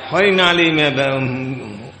ဟောဒီနာလေးမဲ့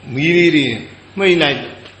မီးလေးတွေမှိတ်လိုက်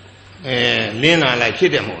လင်းလာလိုက်ဖြ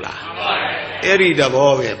စ်တယ်မဟုတ်လားအဲ့ဒီတ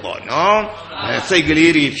ဘောပဲပေါ့နော်စိတ်က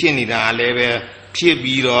လေးတွေဖြစ်နေတာလည်းပဲဖြစ်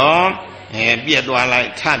ပြီးတော့ပြက်သွားလိုက်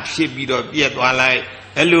ထဖြစ်ပြီးတော့ပြက်သွားလိုက်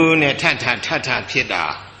အဲ့လိုနဲ့ထဖြစ်တာ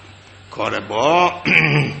ခေါ်ရပေါ့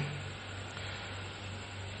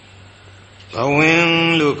ဘဝင်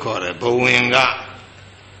လို့ခေါ်တယ်ဘဝင်က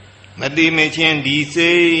မတိမချင်းဒီစိ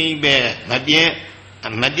တ်ပဲမ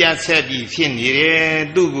ပြတ်ဆက်ပြီးဖြစ်နေတယ်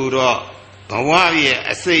သူ့ကိုတော့ဘဝရဲ့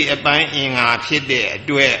အစိတ်အပိုင်းအင်္ဂါဖြစ်တဲ့အ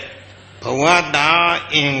တွက်ဘဝတာ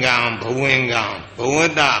အင်္ဂါဘဝင်ကဘဝ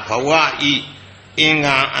တာဘဝဤအင်္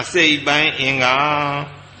ဂါအစိတ်ပိုင်းအင်္ဂါ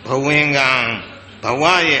ဘဝင်ကဘဝ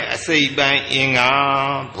ရဲ့အစိတ်ပိုင်းအင်္ဂါ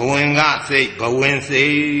ဘဝင်ကစိတ်ဘဝင်စိ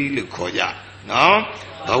တ်လို့ခေါ်ကြနော်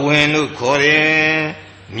ဘဝင်လို့ခေါ်တယ်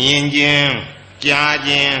မြင်ခြင်းကြား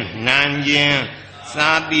ခြင်းနားခြင်း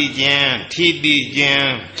စားသိခြင်းထိသိခြင်း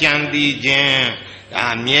ကြံသိခြင်းဒါ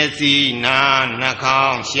မျက်စိနားနှာခေါ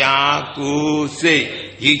င်းရှားကိုယ်စိတ်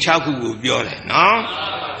ဒီ6ခုကိုပြောတယ်နော်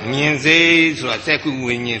မြင်စိတ်ဆိုတာစက္ခု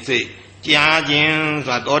ဝိညာဉ်စိတ်ကြားခြင်း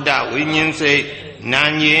ဆိုတာသောတာဝိညာဉ်စိတ်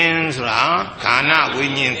နားခြင်းဆိုတာခန္ဓာဝိ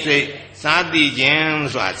ညာဉ်စိတ်စားသိခြင်း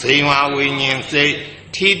ဆိုတာဇိဝဝိညာဉ်စိတ်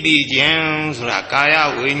ထိတိခြင်းဆိုတာကာယ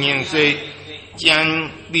ဝိညာဉ်စိတ်ကြံ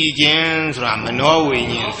တိခြင်းဆိုတာမနောဝိ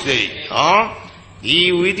ညာဉ်စိတ်ဟောဒီ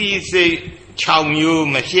ဝိသိစိတ်6မျိုး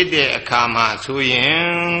မဖြစ်တဲ့အခါမှာဆိုရ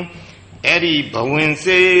င်အဲ့ဒီဘဝင်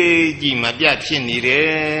စိတ်ကြီးမပြတ်ဖြစ်နေတ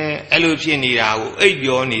ယ်အဲ့လိုဖြစ်နေတာကိုအိပ်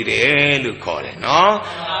ပျော်နေတယ်လို့ခေါ်တယ်နော်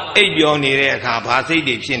အိပ်ပျော်နေတဲ့အခါဘာစိတ်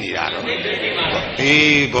တွေဖြစ်နေတာတော့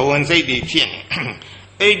ဘဝင်စိတ်တွေဖြစ်နေ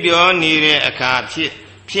အိပ်ပျော်နေတဲ့အခါ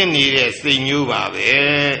ဖြစ်နေတဲ့စိတ်မျိုးပါပဲ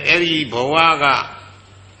အဲ့ဒီဘဝက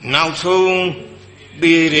နောက်ဆုံး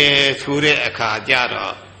သေးတယ်ဆိုတဲ့အခါကျ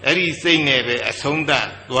တော့အဲ့ဒီစိတ်နဲ့ပဲအဆုံးသတ်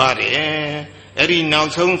သွားတယ်အဲ့ဒီနော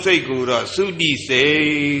က်ဆုံးစိတ်ကိုတော့သုတိစိတ်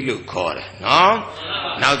လို့ခေါ်တယ်နော်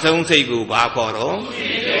နောက်ဆုံးစိတ်ကိုဘာခေါ်တော့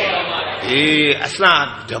အစ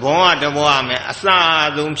တဘောမယ်အစ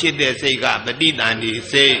ဆုံးဖြစ်တဲ့စိတ်ကပဋိသန္ဓေ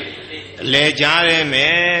စိတ်လဲကြားရဲမ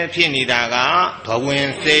ယ်ဖြစ်နေတာကဘဝင်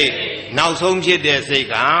စိတ်နောက်ဆုံးဖြစ်တဲ့စိတ်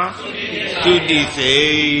ကသုတိစိ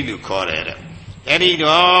တ်လို့ခေါ်တယ်အဲ့ဒီ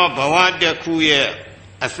တော့ဘဝတစ်ခုရဲ့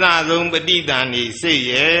အစဆုံးပဋိသန္ဓေစိတ်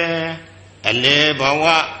ရဲ့အလဲဘဝ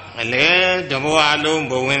အလဲတဘဝလုံး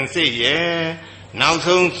ဘဝင်စိတ်ရဲ့နောက်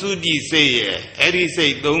ဆုံးသုတိစိတ်ရဲ့အဲ့ဒီစိ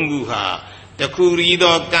တ်၃ခုဟာတခုရီ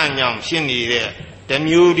သောကံ့ကြောင့်ဖြစ်နေတဲ့တ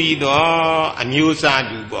မျိုးရီသောအမျိုးအစား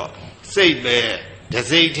တူပေါ့စိတ်ပဲတ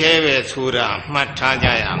စိတ်သေးပဲဆိုတာမှတ်ထားကြ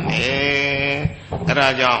ရမယ်အဲ့ဒါ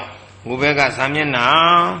ကြောင့်ဘုဘက်ကသာမျက်နှာ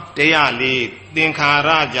104သင်္ခါရ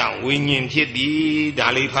ကြောင့်ဝိညာဉ်ဖြစ်သည်ဒါ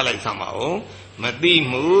လေးဖတ်လိုက်စမ်းပါဦးမသိ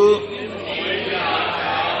မှု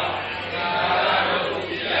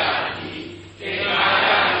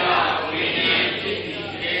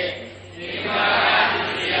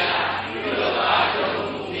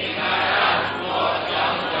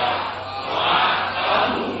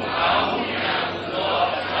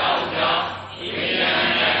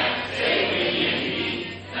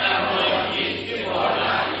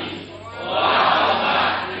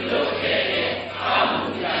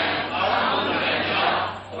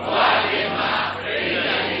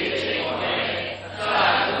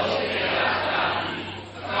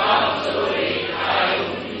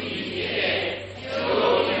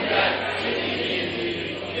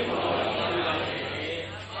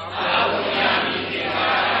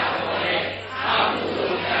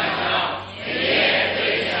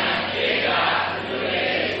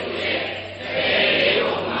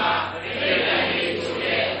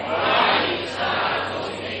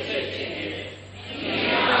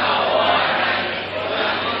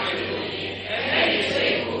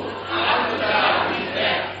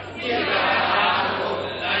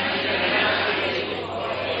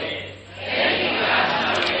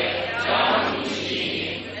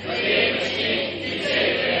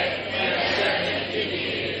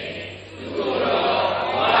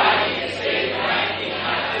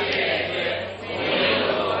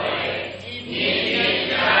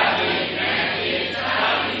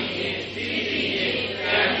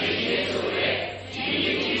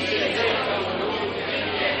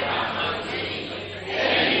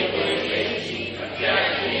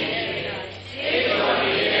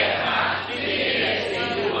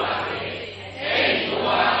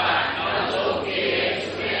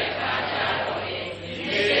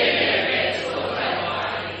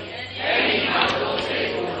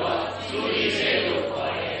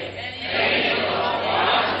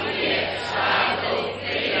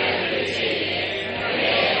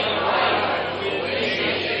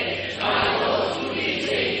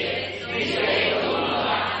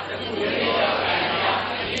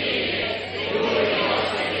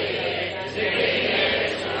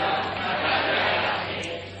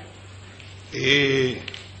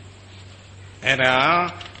အဲ့ဒါ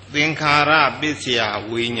သင်္ခါရပစ္စယ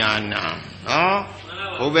ဝိညာဏနော်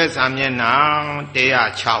ဘုဘဲစာမျက်နှာ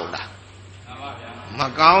106လားမ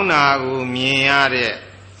ကောင်းတာကိုမြင်ရတဲ့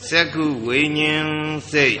စက္ခုဝိညာဉ်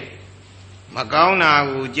စိတ်မကောင်းတာ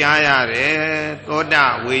ကိုကြားရတဲ့သောတာ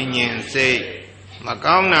ဝိညာဉ်စိတ်မ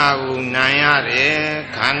ကောင်းတာကိုနားရတဲ့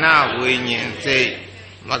ခန္ဓာဝိညာဉ်စိတ်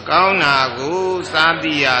မကောင်းတာကိုစား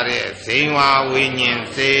သိရတဲ့ဇိဝဝိညာဉ်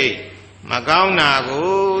စိတ်မကောင်းတာ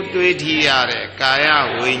ကိုတွေးထီရတဲ့ကာယ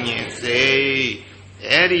ဝိညာဉ်စိတ်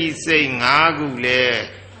အဲ့ဒီစိတ်၅ခုလဲ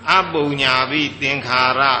အပုညာပိသင်္ခါ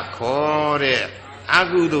ရခေါ်တဲ့အ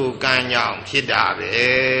ကုသိုလ်ကံကြောင့်ဖြစ်တာပဲ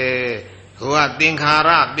ဟိုကသင်္ခါရ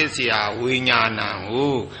ပစ္စယဝိညာဏ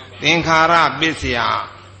ကိုသင်္ခါရပစ္စယ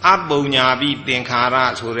အပုညာပိသင်္ခါရ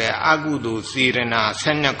ဆိုတဲ့အကုသိုလ်စေရနာ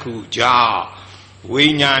12ခုကြောင့်ဝိ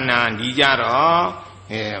ညာဏဒီကြတော့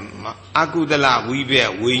အကုသလဝိဘ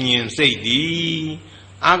က်ဝိညာဉ်စိတ်ဒီ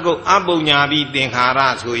အပုညာပိသင်္ခါရ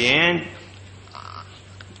ဆိုရင်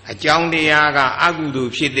အကြောင်းတရားကအကုသို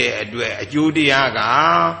လ်ဖြစ်တဲ့အတွက်အကျိုးတရားက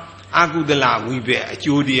အကုသလဝိဘက်အ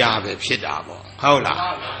ကျိုးတရားပဲဖြစ်တာပေါ့ဟုတ်လား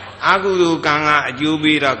အကုသိုလ်ကံကအကျိုး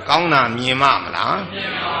ပေးတော့ကောင်းတာမြင်မလားမြ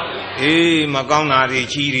င်ပါဘူးမကောင်းတာတွေ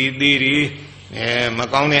ချီတွေသေးတွေမ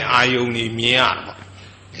ကောင်းတဲ့အာယုန်တွေမြင်ရတာပေါ့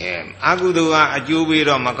အကုသိုလ်ကအကျိုးပေး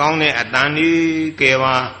တော့မကောင်းတဲ့အတန်တွေကဲ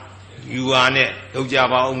ပါယူပါနဲ့လုပ်ကြ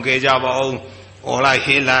ပါအောင်ကဲကြပါအောင်အော်လိုက်ဟ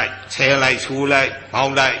င်းလိုက်ဆဲလိုက်ဆိုးလိုက်ပေါ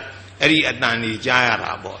က်လိုက်အဲ့ဒီအတန်တွေကြားရ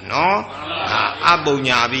တာပေါ့နော်အပု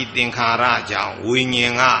ညာပိသင်္ခါရကြောင့်ဝိညာ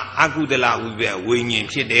ဉ်ကအကုသလဝိဘက်ဝိညာဉ်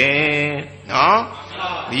ဖြစ်တယ်နော်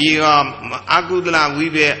ဒီကအကုသလဝိ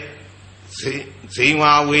ဘက်ဇိဝ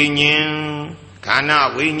ဝိညာဉ်ခန္ဓာ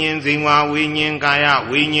ဝိညာဉ်ဇိဝဝိညာဉ်ကာယ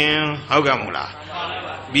ဝိညာဉ်ဟုတ်ကဲ့မို့လား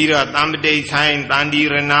ပြီးတော့တမ္ပတိဆိုင်တန်တိရ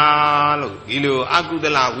ဏလို့ဒီလိုအကုသ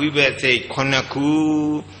လဝိဘက်စိတ်9ခု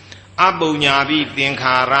အပုညာပိသင်္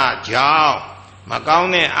ခါရကြောင့်မကောင်း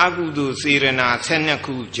တဲ့အကုသိုလ်စေရနာ12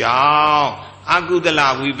ခုကြောင့်အကုသလ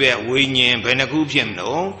ဝိဘက်ဝိညာဉ်ဘယ်နှခုဖြစ်မ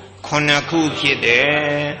လို့9ခုဖြစ်တ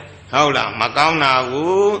ယ်ဟုတ်လားမကောင်းတာ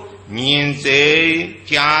ကိုမြင်စိတ်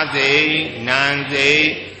ကြားစိတ်နားစိတ်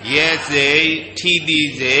ရဲစိတ်ထိတိ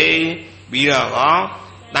စိတ်ပြီးတော့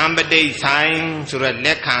တမ္ပတိဆိုင်ဆိုရလ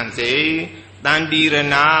က်ခံစိတ်တန်တိရ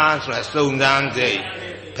ဏဆိုရစုံစမ်းစိတ်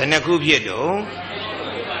ဘယ်နှခုဖြစ်တော့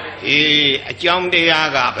အကြောင်းတရား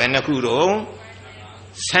ကဘယ်နှခုတော့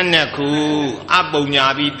12ခုအပုညာ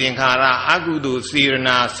ပိသင်္ခါရအကုသိုလ်စေရ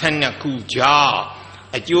နာ12ခုကြောင့်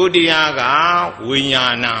အကျိုးတရားကဝိညာ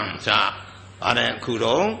ဏစပါတယ်ခု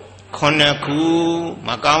တော့9ခုမ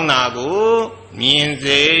ကောင်းတာကိုမြင်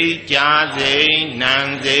စိတ်ကြားစိတ်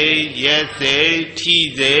နားစိတ်ရဲစိတ်ထိ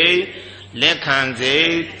စိတ်လက်ခံစိ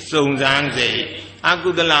တ်စုံစမ်းစိတ်အကု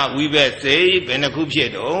သလဝိဘက်စိတ်ဘယ်နှခုဖြစ်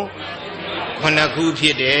တော့9ခုဖြ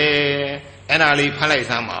စ်တယ်အဲ့ဒါလေးဖတ်လိုက်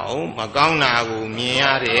စမ်းပါဦးမကောင်းတာကိုမြင်ရ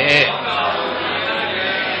တဲ့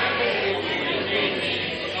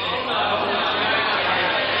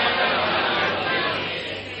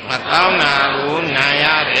မကောင်းတာကိုနာရ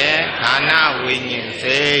တဲ့ခန္ဓာဝိညာဉ်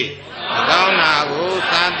စိတ်မကောင်းတာကို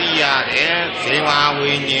သာသိရတဲ့ဇေဝ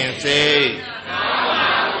ဝိညာဉ်စိတ်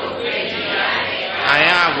အာယ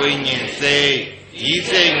ဝိညာဉ်စိတ်ဒီ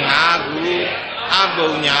စိတ်5ခုအပု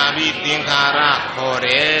ညာပိသင်္ခါရခေါ်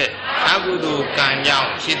တဲ့အကုသိုလ်ကံကြော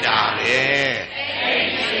င့်ဖြစ်တာပဲ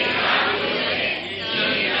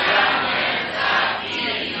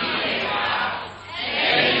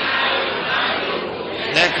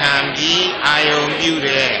လက်ခံပြီးအာယုံပြု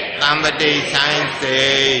တဲ့တမ္ပတိဆိုင်စိ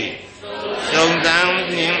တ်စုံစမ်း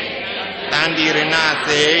ခြင်းတန်တိရဏ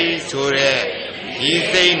စိတ်ဆိုတဲ့ဒီ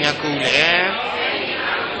စိတ်နှစ်ခုလည်း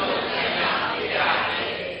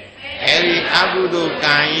အဲဒီအကုသိုလ်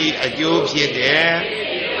ကံဤအကျိုးဖြစ်တဲ့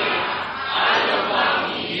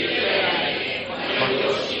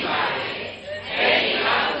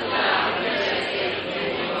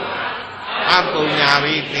အပုညာ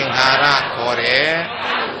ပိသင်္ခါရခေါ်တယ်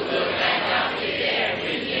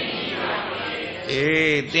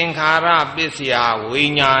သင်္ခါရပစ္စယဝိ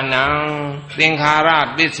ညာဏံသင်္ခါရ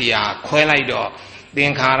ပစ္စယခွဲလိုက်တော့သ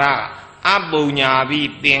င်္ခါရအပုညာပိ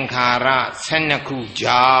သင်္ခါရ12ခု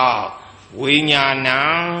ကြောင့်ဝိညာဏံ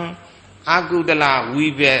အကုသလဝိ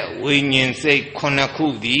ဘက်ဝိညာဉ်စိတ်9ခု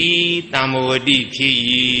သည်တမ္မဝတိဖြစ်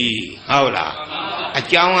၏ဟုတ်လားအ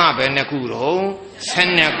ကြောင်းကဘယ်နှခုတော့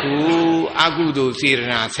12ခုအကုသိုလ်စေရ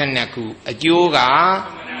နာ12ခုအကျိုးက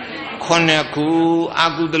9ခုအ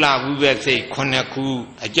ကုသလဝိဘက်စိတ်9ခု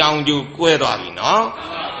အကြောင်းကျိုးကွဲသွားပြီနော်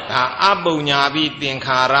ဒါအပုညာပိသင်္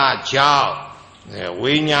ခါရကြောင့်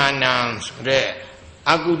ဝိညာဏံဆိုတဲ့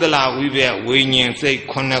အကုသလဝိဘက်ဝိညာဉ်စိတ်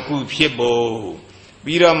9ခုဖြစ်ဖို့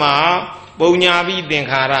ပြီးတော့မှ ပုံညာပိသင်္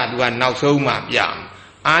ခါရသူကနောက်ဆုံးမှပြ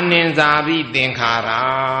အာနင်္ဇာပိသင်္ခါရ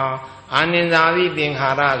အာနင်္ဇာပိသင်္ခါ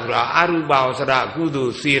ရဆိုတာအရူပဝဆရကုသို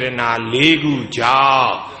လ်စေရနာ၄ခုကြော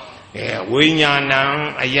င့်ဝိညာဏံ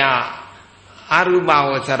အယအရူပဝ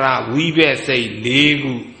ဆရဝိဘက်စိတ်၄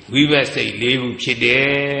ခုဝိဘက်စိတ်၄ခုဖြစ်တ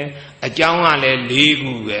ယ်အကြောင်းကလည်း၄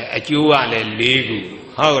ခုပဲအကျိုးကလည်း၄ခု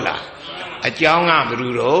ဟုတ်လားအကြောင်းကဘယ်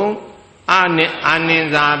လိုတော့အာနင်္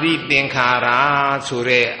ဇာပိသင်္ခါရဆို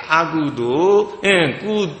တဲ့အကုသိုလ်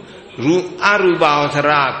အရူပဝဆ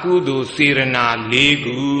ရကုသိုလ်စေရနာ၄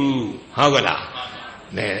ခုဟုတ်ကလား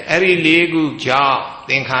အဲ့ဒီ၄ခုကြောင့်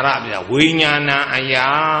သင်္ခါရပြဝိညာဏအရာ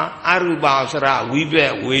အရူပဝဆရဝိဘ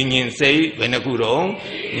က်ဝိညာဉ်စိတ်ဘယ်နှခုတော့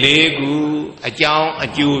၄ခုအကြောင်းအ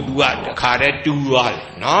ကျိုးသူကတခါတည်းတူသွားတယ်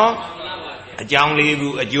နော်အကြောင်း၄ခု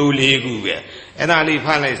အကျိုး၄ခုပဲအဲ့ဒါလေးဖ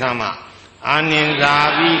တ်လိုက်စမ်းပါအာနင်္ဇာ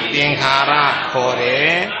ပိသင်္ခါရခေါ်တ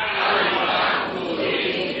ယ်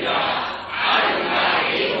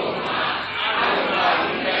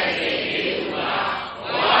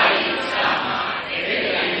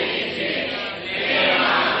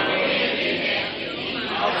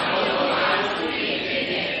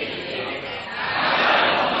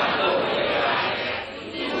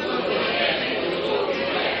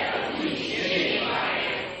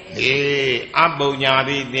အပုံညာ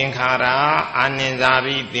ပိသင်္ခါရအာနင်္ဇာ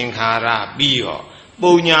ပိသင်္ခါရပြီးတော့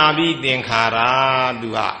ပုံညာပိသင်္ခါရသူ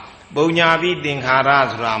ကပုံညာပိသင်္ခါရ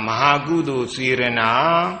ဆိုတာမဟာကုသိုလ်စေရနာ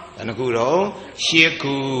ဘယ်နှခုတော့၈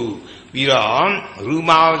ခုပြီးတော့ရူ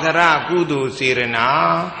ပဝဆရကုသိုလ်စေရနာ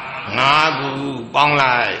၅ခုပေါင်း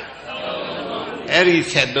လိုက်အဲ့ဒီ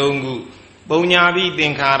73ခုပုံညာပိသ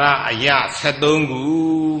င်္ခါရအယ73ခု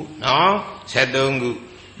နော်73ခု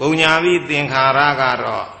ပုံညာပိသင်္ခါရက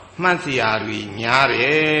တော့မှတ်စရာတွေများတ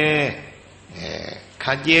ယ်ခ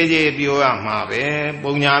က်ကြဲကြဲပြောရမှာပဲ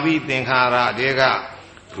ပုံညာပိသင်္ခါရတဲက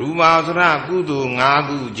ရူပဝဆရကုသိုလ်၅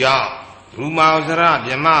ခုကြောင့်ရူပဝဆရ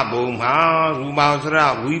ဗြဟ္မဘုံမှာရူပဝဆရ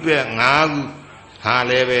ဝိဘက်၅ခုဟာ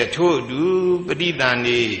လည်းပဲထို့အတူပဋိသန္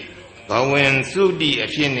ဓေဘဝင်စုတိအ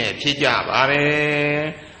ဖြစ်နဲ့ဖြစ်ကြပါတယ်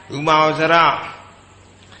ရူပဝဆရ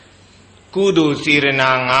ကုသိုလ်စေရနာ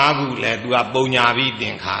၅ခုလည်းသူကပုံညာပိသ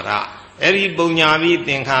င်္ခါရအဲ့ဒီပုံညာပိသ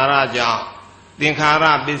င်္ခါရကြောင့်သင်္ခါရ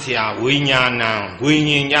ပစ္စယဝိညာဏံဝိ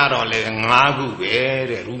ညာဉ်ကြတော့လေ၅ခုပဲ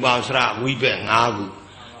တဲ့ရူပဝဆရဝိဘက်၅ခု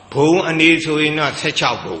ဘုံအနေဆိုရင်တော့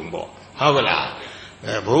16ဘုံပေါ့ဟုတ်ကလား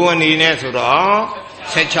ဘုံအနေနဲ့ဆိုတော့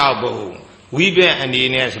16ဘုံဝိဘက်အနေ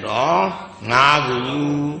နဲ့ဆိုတော့5ခု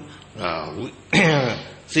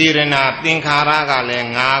စေရနာသင်္ခါရကလည်း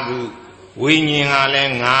5ခုဝိညာဉ်ကလ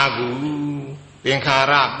ည်း5ခုသင်္ခါ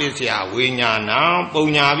ရပစ္စယဝိညာဏပုံ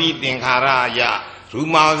ညာပိသင်္ခါရယရူ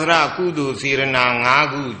ပဝဆရကုသိုလ်စေရနာ၅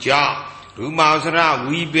ခုကြောင့်ရူပဝဆရ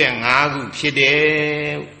ဝိဘက်၅ခုဖြစ်တ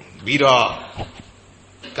ယ်ပြီးတော့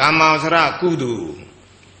ကာမဝဆရကုသိုလ်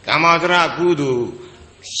၈ခုကာမဝဆရကုသို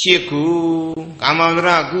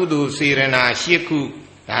လ်စေရနာ၈ခု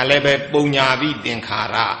ဒါလည်းပဲပုံညာပိသင်္ခါ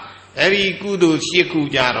ရအဲ့ဒီကုသိုလ်၈ခု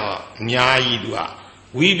ကြတော့အများကြီးသူက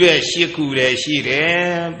ဝိဘက်၈ခုလည်းရှိတယ်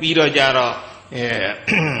ပြီးတော့ကြတော့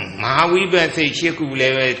မဟာဝိဘက်စိတ်၈ခုလ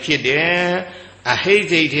ည်းပဲဖြစ်တယ်အဟိတ်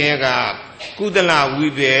စိတ်ထဲကကုသလဝိ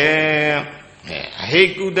ဘက်အဟိ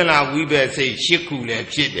တ်ကုသလဝိဘက်စိတ်၈ခုလည်း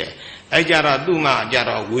ဖြစ်တယ်အဲ့ကြတော့သူ့မှာကြ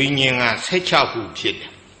တော့ဝိညာဉ်က16ခုဖြစ်တ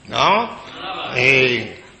ယ်နော်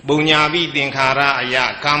ပုံညာပိသင်္ခါရအယ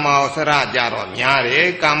ကာမဝဆရကြတော့များတယ်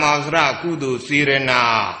ကာမဝဆရကုသိုလ်စေရနာ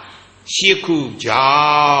၈ခုကြော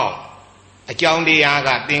င့်အကြောင်းတရားက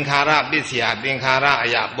သင်္ခါရပစ္စယသင်္ခါရအ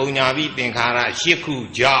ယပုံညာပိသင်္ခါရ၈ခု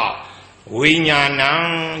ကြောင့်ဝိညာဏံ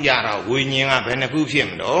ရတော့ဝိညာဉ်ကဘယ်နှခုဖြစ်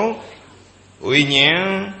မလို့ဝိညာဉ်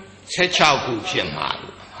16ခုဖြစ်မှာ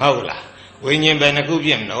ဟုတ်လားဝိညာဉ်ဘယ်နှခု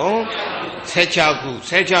ဖြစ်မလို့16ခု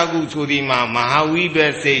ဆိုဒီမှာမဟာဝိဘ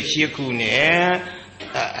က်စိတ်၈ခုနဲ့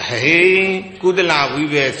ဟေးကုသလဝိ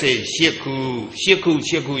ဘက်စိတ်၈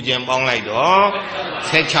ခုချင်းပေါင်းလိုက်တော့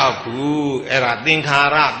16ခုအဲ့ဒါသင်္ခါ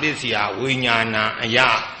ရပစ္စယဝိညာဏအယ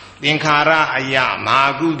သင်္ခါရအယမဟာ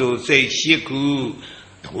ကုသိုလ်စိတ်၈ခု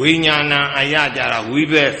ဝိညာဏအယကြတာဝိ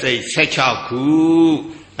ဘက်စိတ်16ခု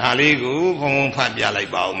ဒါလေးကိုဘုံဖတ်ပြလို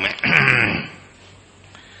က်ပါဦးမယ်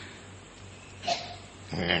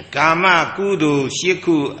ကာမကုသိုလ်၈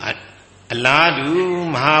ခုအလားတူ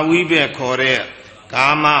မဟာဝိဘက်ခေါ်တဲ့ကာ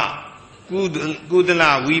မကုသလ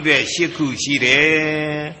ဝိဘက်၈ခုရှိတ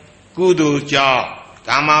ယ်ကုသိုလ်ကြောင့်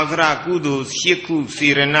ကာမဝဆရကုသိုလ်၈ခုစေ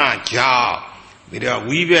ရနာကြောင့်ပြီးတော့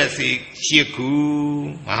ဝိဘက်စိတ်၈ခု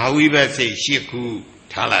မဟာဝိဘက်စိတ်၈ခု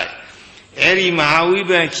ထားလိုက်အဲ့ဒီမဟာဝိ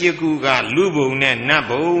ဘက်၈ခုကလူဘုံနဲ့နတ်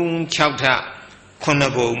ဘုံ6ထပ်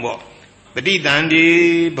9ဘုံပေါ့ပဋိသန္ဓေ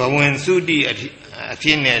ဘဝင်စုတိအဖြ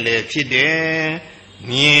စ်နဲ့လည်းဖြစ်တယ်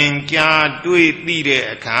မြင်ကြားတွေ့သိတဲ့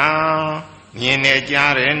အခါမြင်တယ်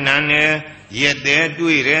ကြားတယ်နားတယ်ရက်တယ်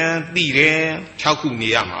တွေ့တယ်သိတယ်6ခုနေ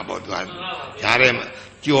ရမှာပေါ့သူကရားထဲမှာ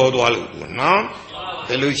ကြော်သွားလို့ပေါ့နော်ဘ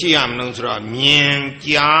ယ်လိုရှိရမလို့ဆိုတော့မြင်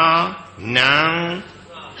ကြားနား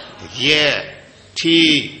ရက်ထိ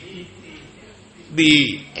ပြီး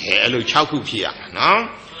အဲ့လို6ခုဖြစ်ရမှာနော်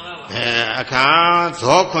အခါ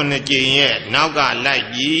ဇော9ကြိမ်ရဲ့နောက်ကလိုက်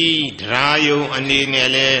ပြီးဒရာယုံအနေနဲ့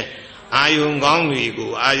လဲအာယုံကောင်းတွေ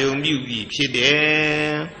ကိုအာယုံပြုပြီးဖြစ်တ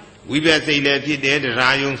ယ်ဝိပဿစိတ်လည်းဖြစ်တယ်ဒရာ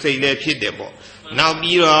ယုံစိတ်လည်းဖြစ်တယ်ပေါ့နောက်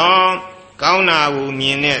ပြီးတော့ကောင်းတာကိုမြ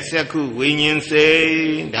င်တဲ့စက္ခုဝိညာဉ်စိတ်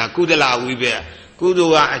ဒါကုသလဝိပဿကုသို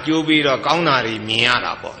လ်ကအကျိုးပြီးတော့ကောင်းတာတွေမြင်ရ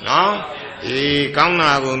တာပေါ့နော်ကောင်း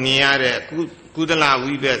တာကိုမြင်ရတဲ့ကုသလ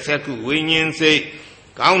ဝိပဿစက္ခုဝိညာဉ်စိတ်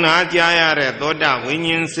ကောင်းတာကြားရတဲ့သောတာဝိ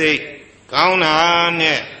ညာဉ်စိတ်ကောင်းတာ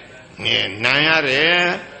နဲ့နာရတဲ့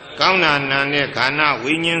ကောင်းတာနာတဲ့ခန္ဓာ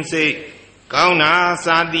ဝိညာဉ်စိတ်ကောင်းတာ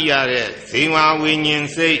စားသိရတဲ့ဇေဝဝိညာဉ်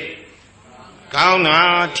စိတ်ကောင်းတာ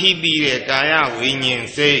ထိပြီးတဲ့ကာယဝိညာဉ်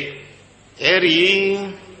စိတ်အဲ့ဒီ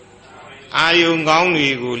အာယုံကောင်းတွေ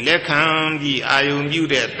ကိုလက်ခံပြီးအာယုံပြု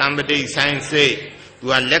တဲ့တံပတိဆိုင်စိတ်သူ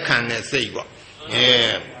ကလက်ခံတဲ့စိတ်ပေါ့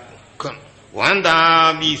ဝန္တာ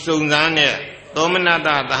ပြီးစုံစမ်းတဲ့သောမနတ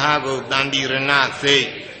သဟကုတန္တိရဏစိတ်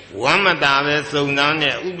ဝမ္မတာပဲစုံစမ်း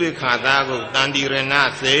တဲ့ဥပိ္ပခာသကုတန္တိရဏ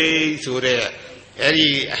စိတ်ဆိုတဲ့အဲ့ဒီ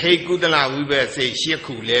အဟိကုသလဝိပဿစိတ်8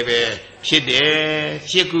ခုလည်းပဲဖြစ်တယ်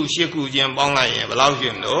8ခုချင်းပေါင်းလိုက်ရင်ဘယ်လောက်ဖြ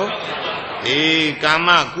စ်မလို့ကာမ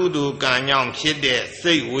ကုသိုလ်ကံကြောင့်ဖြစ်တဲ့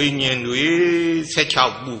စိတ်ဝိညာဉ်တွေ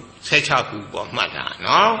16ခုပေါ့မှတ်တာ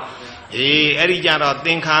နော်အဲ့ဒီကြတော့သ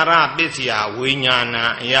င်္ခါရပစ္စယဝိညာဏ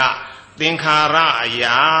အယသင်္ခါရအ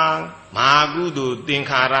ရာမဟာကုသိုလ်သင်္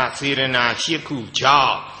ခါရစေရနာ8ခုကြော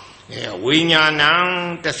င့်ဝိညာဏံ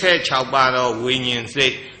16ပါးသောဝိညာဉ်စိ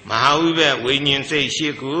တ်မဟာဝိဘဝိညာဉ်စိတ်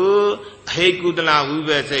8ခုအဟိကုသလဝိ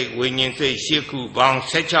ဘစိတ်ဝိညာဉ်စိတ်8ခုပေါင်း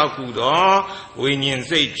16ခုသောဝိညာဉ်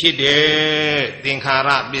စိတ်ဖြစ်တယ်သင်္ခါရ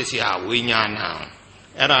ပစ္စယဝိညာဏံ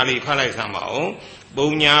အဲ့ဒါလေးဖတ်လိုက်စမ်းပါဦးပုံ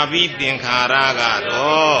ညာပိသင်္ခါရက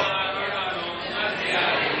တော့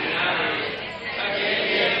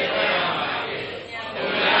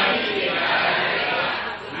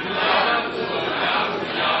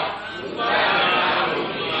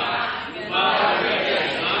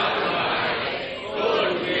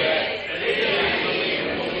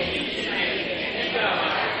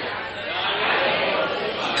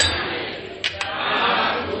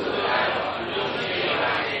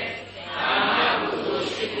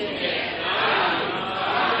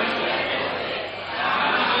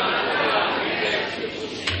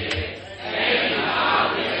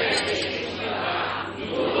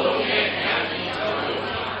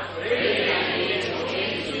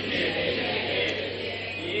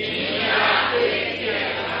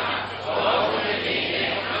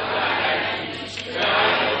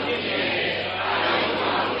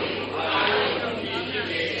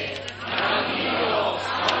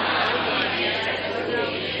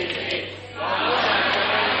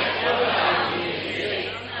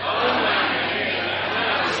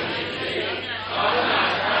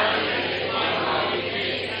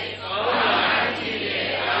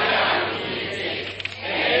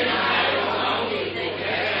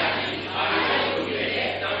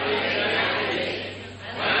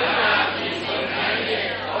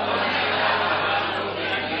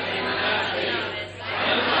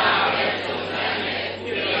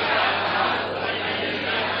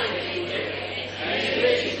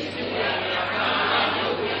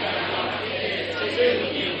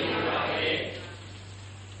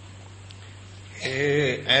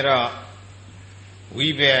အဲ့တော့ဝိ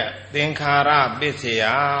ဘက်သင်္ခါရပစ္စယ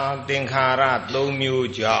သင်္ခါရ3မျိုး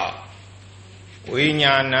ကြောင့်ဝိ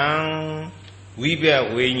ညာဏံဝိဘက်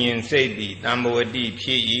ဝိညာဉ်စိတ်သည်တမ္ပဝတိဖြ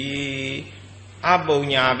စ်၏အပု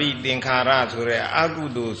ညာပိသင်္ခါရဆိုတဲ့အကု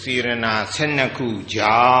သိုလ်စေရနာ12ခု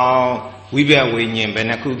ကြောင့်ဝိဘက်ဝိညာဉ်ဘယ်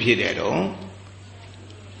နှခုဖြစ်တယ်တော့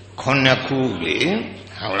9ခုလေ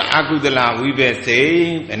ဟုတ်လားအကုသလဝိဘက်စိတ်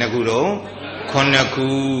ဘယ်နှခုတော့9ခု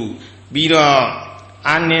ပြီးတော့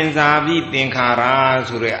အာနိဇာပိသင်္ခါရ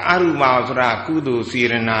ဆိုတဲ့အရုပဆိုတဲ့ကုသိုလ်စေ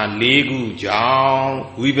ရနာ4ခုကြောင့်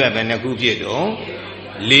ဝိဘက်ဘယ်နှခုဖြစ်တော့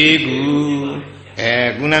4ခု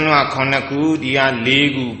ခုနက9ခုဒီက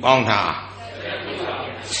4ခုပေါင်းတာ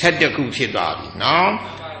17ခုဖြစ်သွားပြီနော်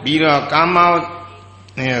ပြီးတော့ကာမ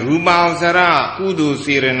ရူပဝဆရကုသိုလ်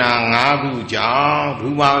စေရနာ5ခုကြောင့်ရူ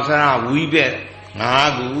ပဝဆရဝိဘက်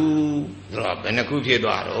5ခုဆိုတော့ဘယ်နှခုဖြစ်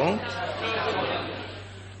သွားတော့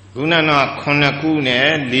ခုနက9ခုနဲ့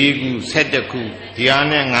4ခု17ခုဒီဟာ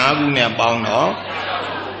နဲ့5ခုနဲ့ပေါင်းတော့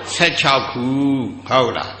16ခုဟု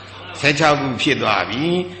တ်လား16ခုဖြစ်သွားပြီ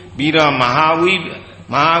ပြီးတော့မဟာဝိ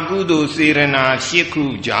Mahakudo Sirana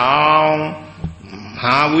Shiku Jam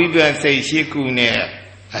Mahawiba say Shiku ne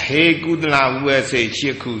a He Gudla say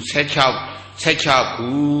Shiku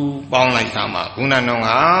Sechaku Bong like Sama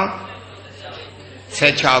Unanonga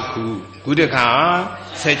Sechaku Gudaka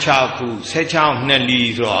Sechau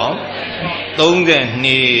Nelly Raw Don't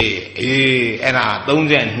era don't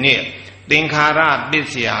Tinkara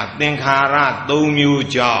Bissia Tinkara Domu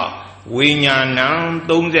Jaw Winyanang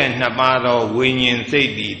don't Nabado Winyan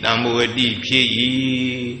Sadi Namuadi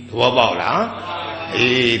P. Wabola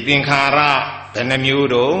Tinkara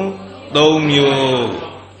Penamudo Domu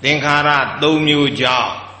Tinkara Domu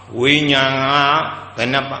Jaw Winyanga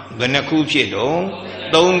Benakuchido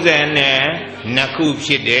don't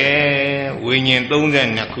Nakuchide Winyan don't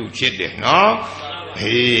Nakuchide no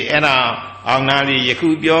era Aunali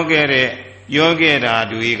Yaku Yogera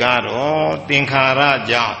Duigaro Tinkara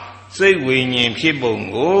Ja Say Winyan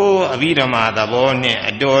Pibongo Avidama the Bone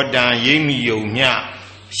Adoda Yemi Yonya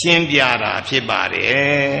Shimbiara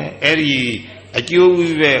Pibare Eri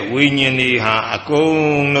Ajuwe Winyan Liha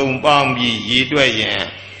Akong no Bambi Yidwayan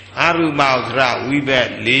Arubazra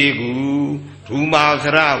Wibet Legu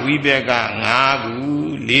Rumazra Wibega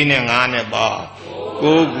Nagu Linanganeba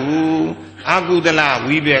Gogu Agudala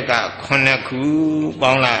Wibeka Konaku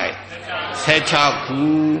Bonglai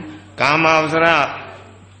Sechaku Gamazra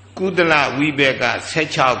Gudala Wibeka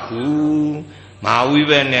Sechaku Ma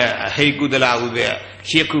Wibene Hey Gudala Wibe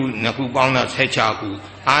Shiku Naku Bongna Sechaku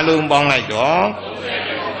Alum Bonglai Dog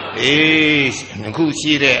Naku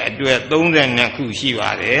Shire Adwet Donzen Naku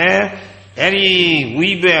Shivare Eri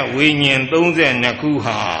Wibe Winyan Donzen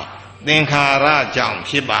Nakuha Tinkara Jam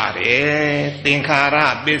Shibare,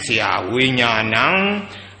 Tinkara Bissia, Winyanang,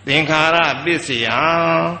 Tinkara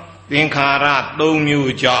Bissia, Tinkara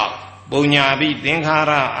Domu Job, Bunyabi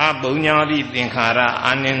Tinkara, Abunyabi Tinkara,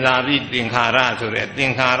 Aninzabi Tinkara, so that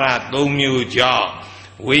Tinkara Domu Job,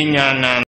 Winyanang.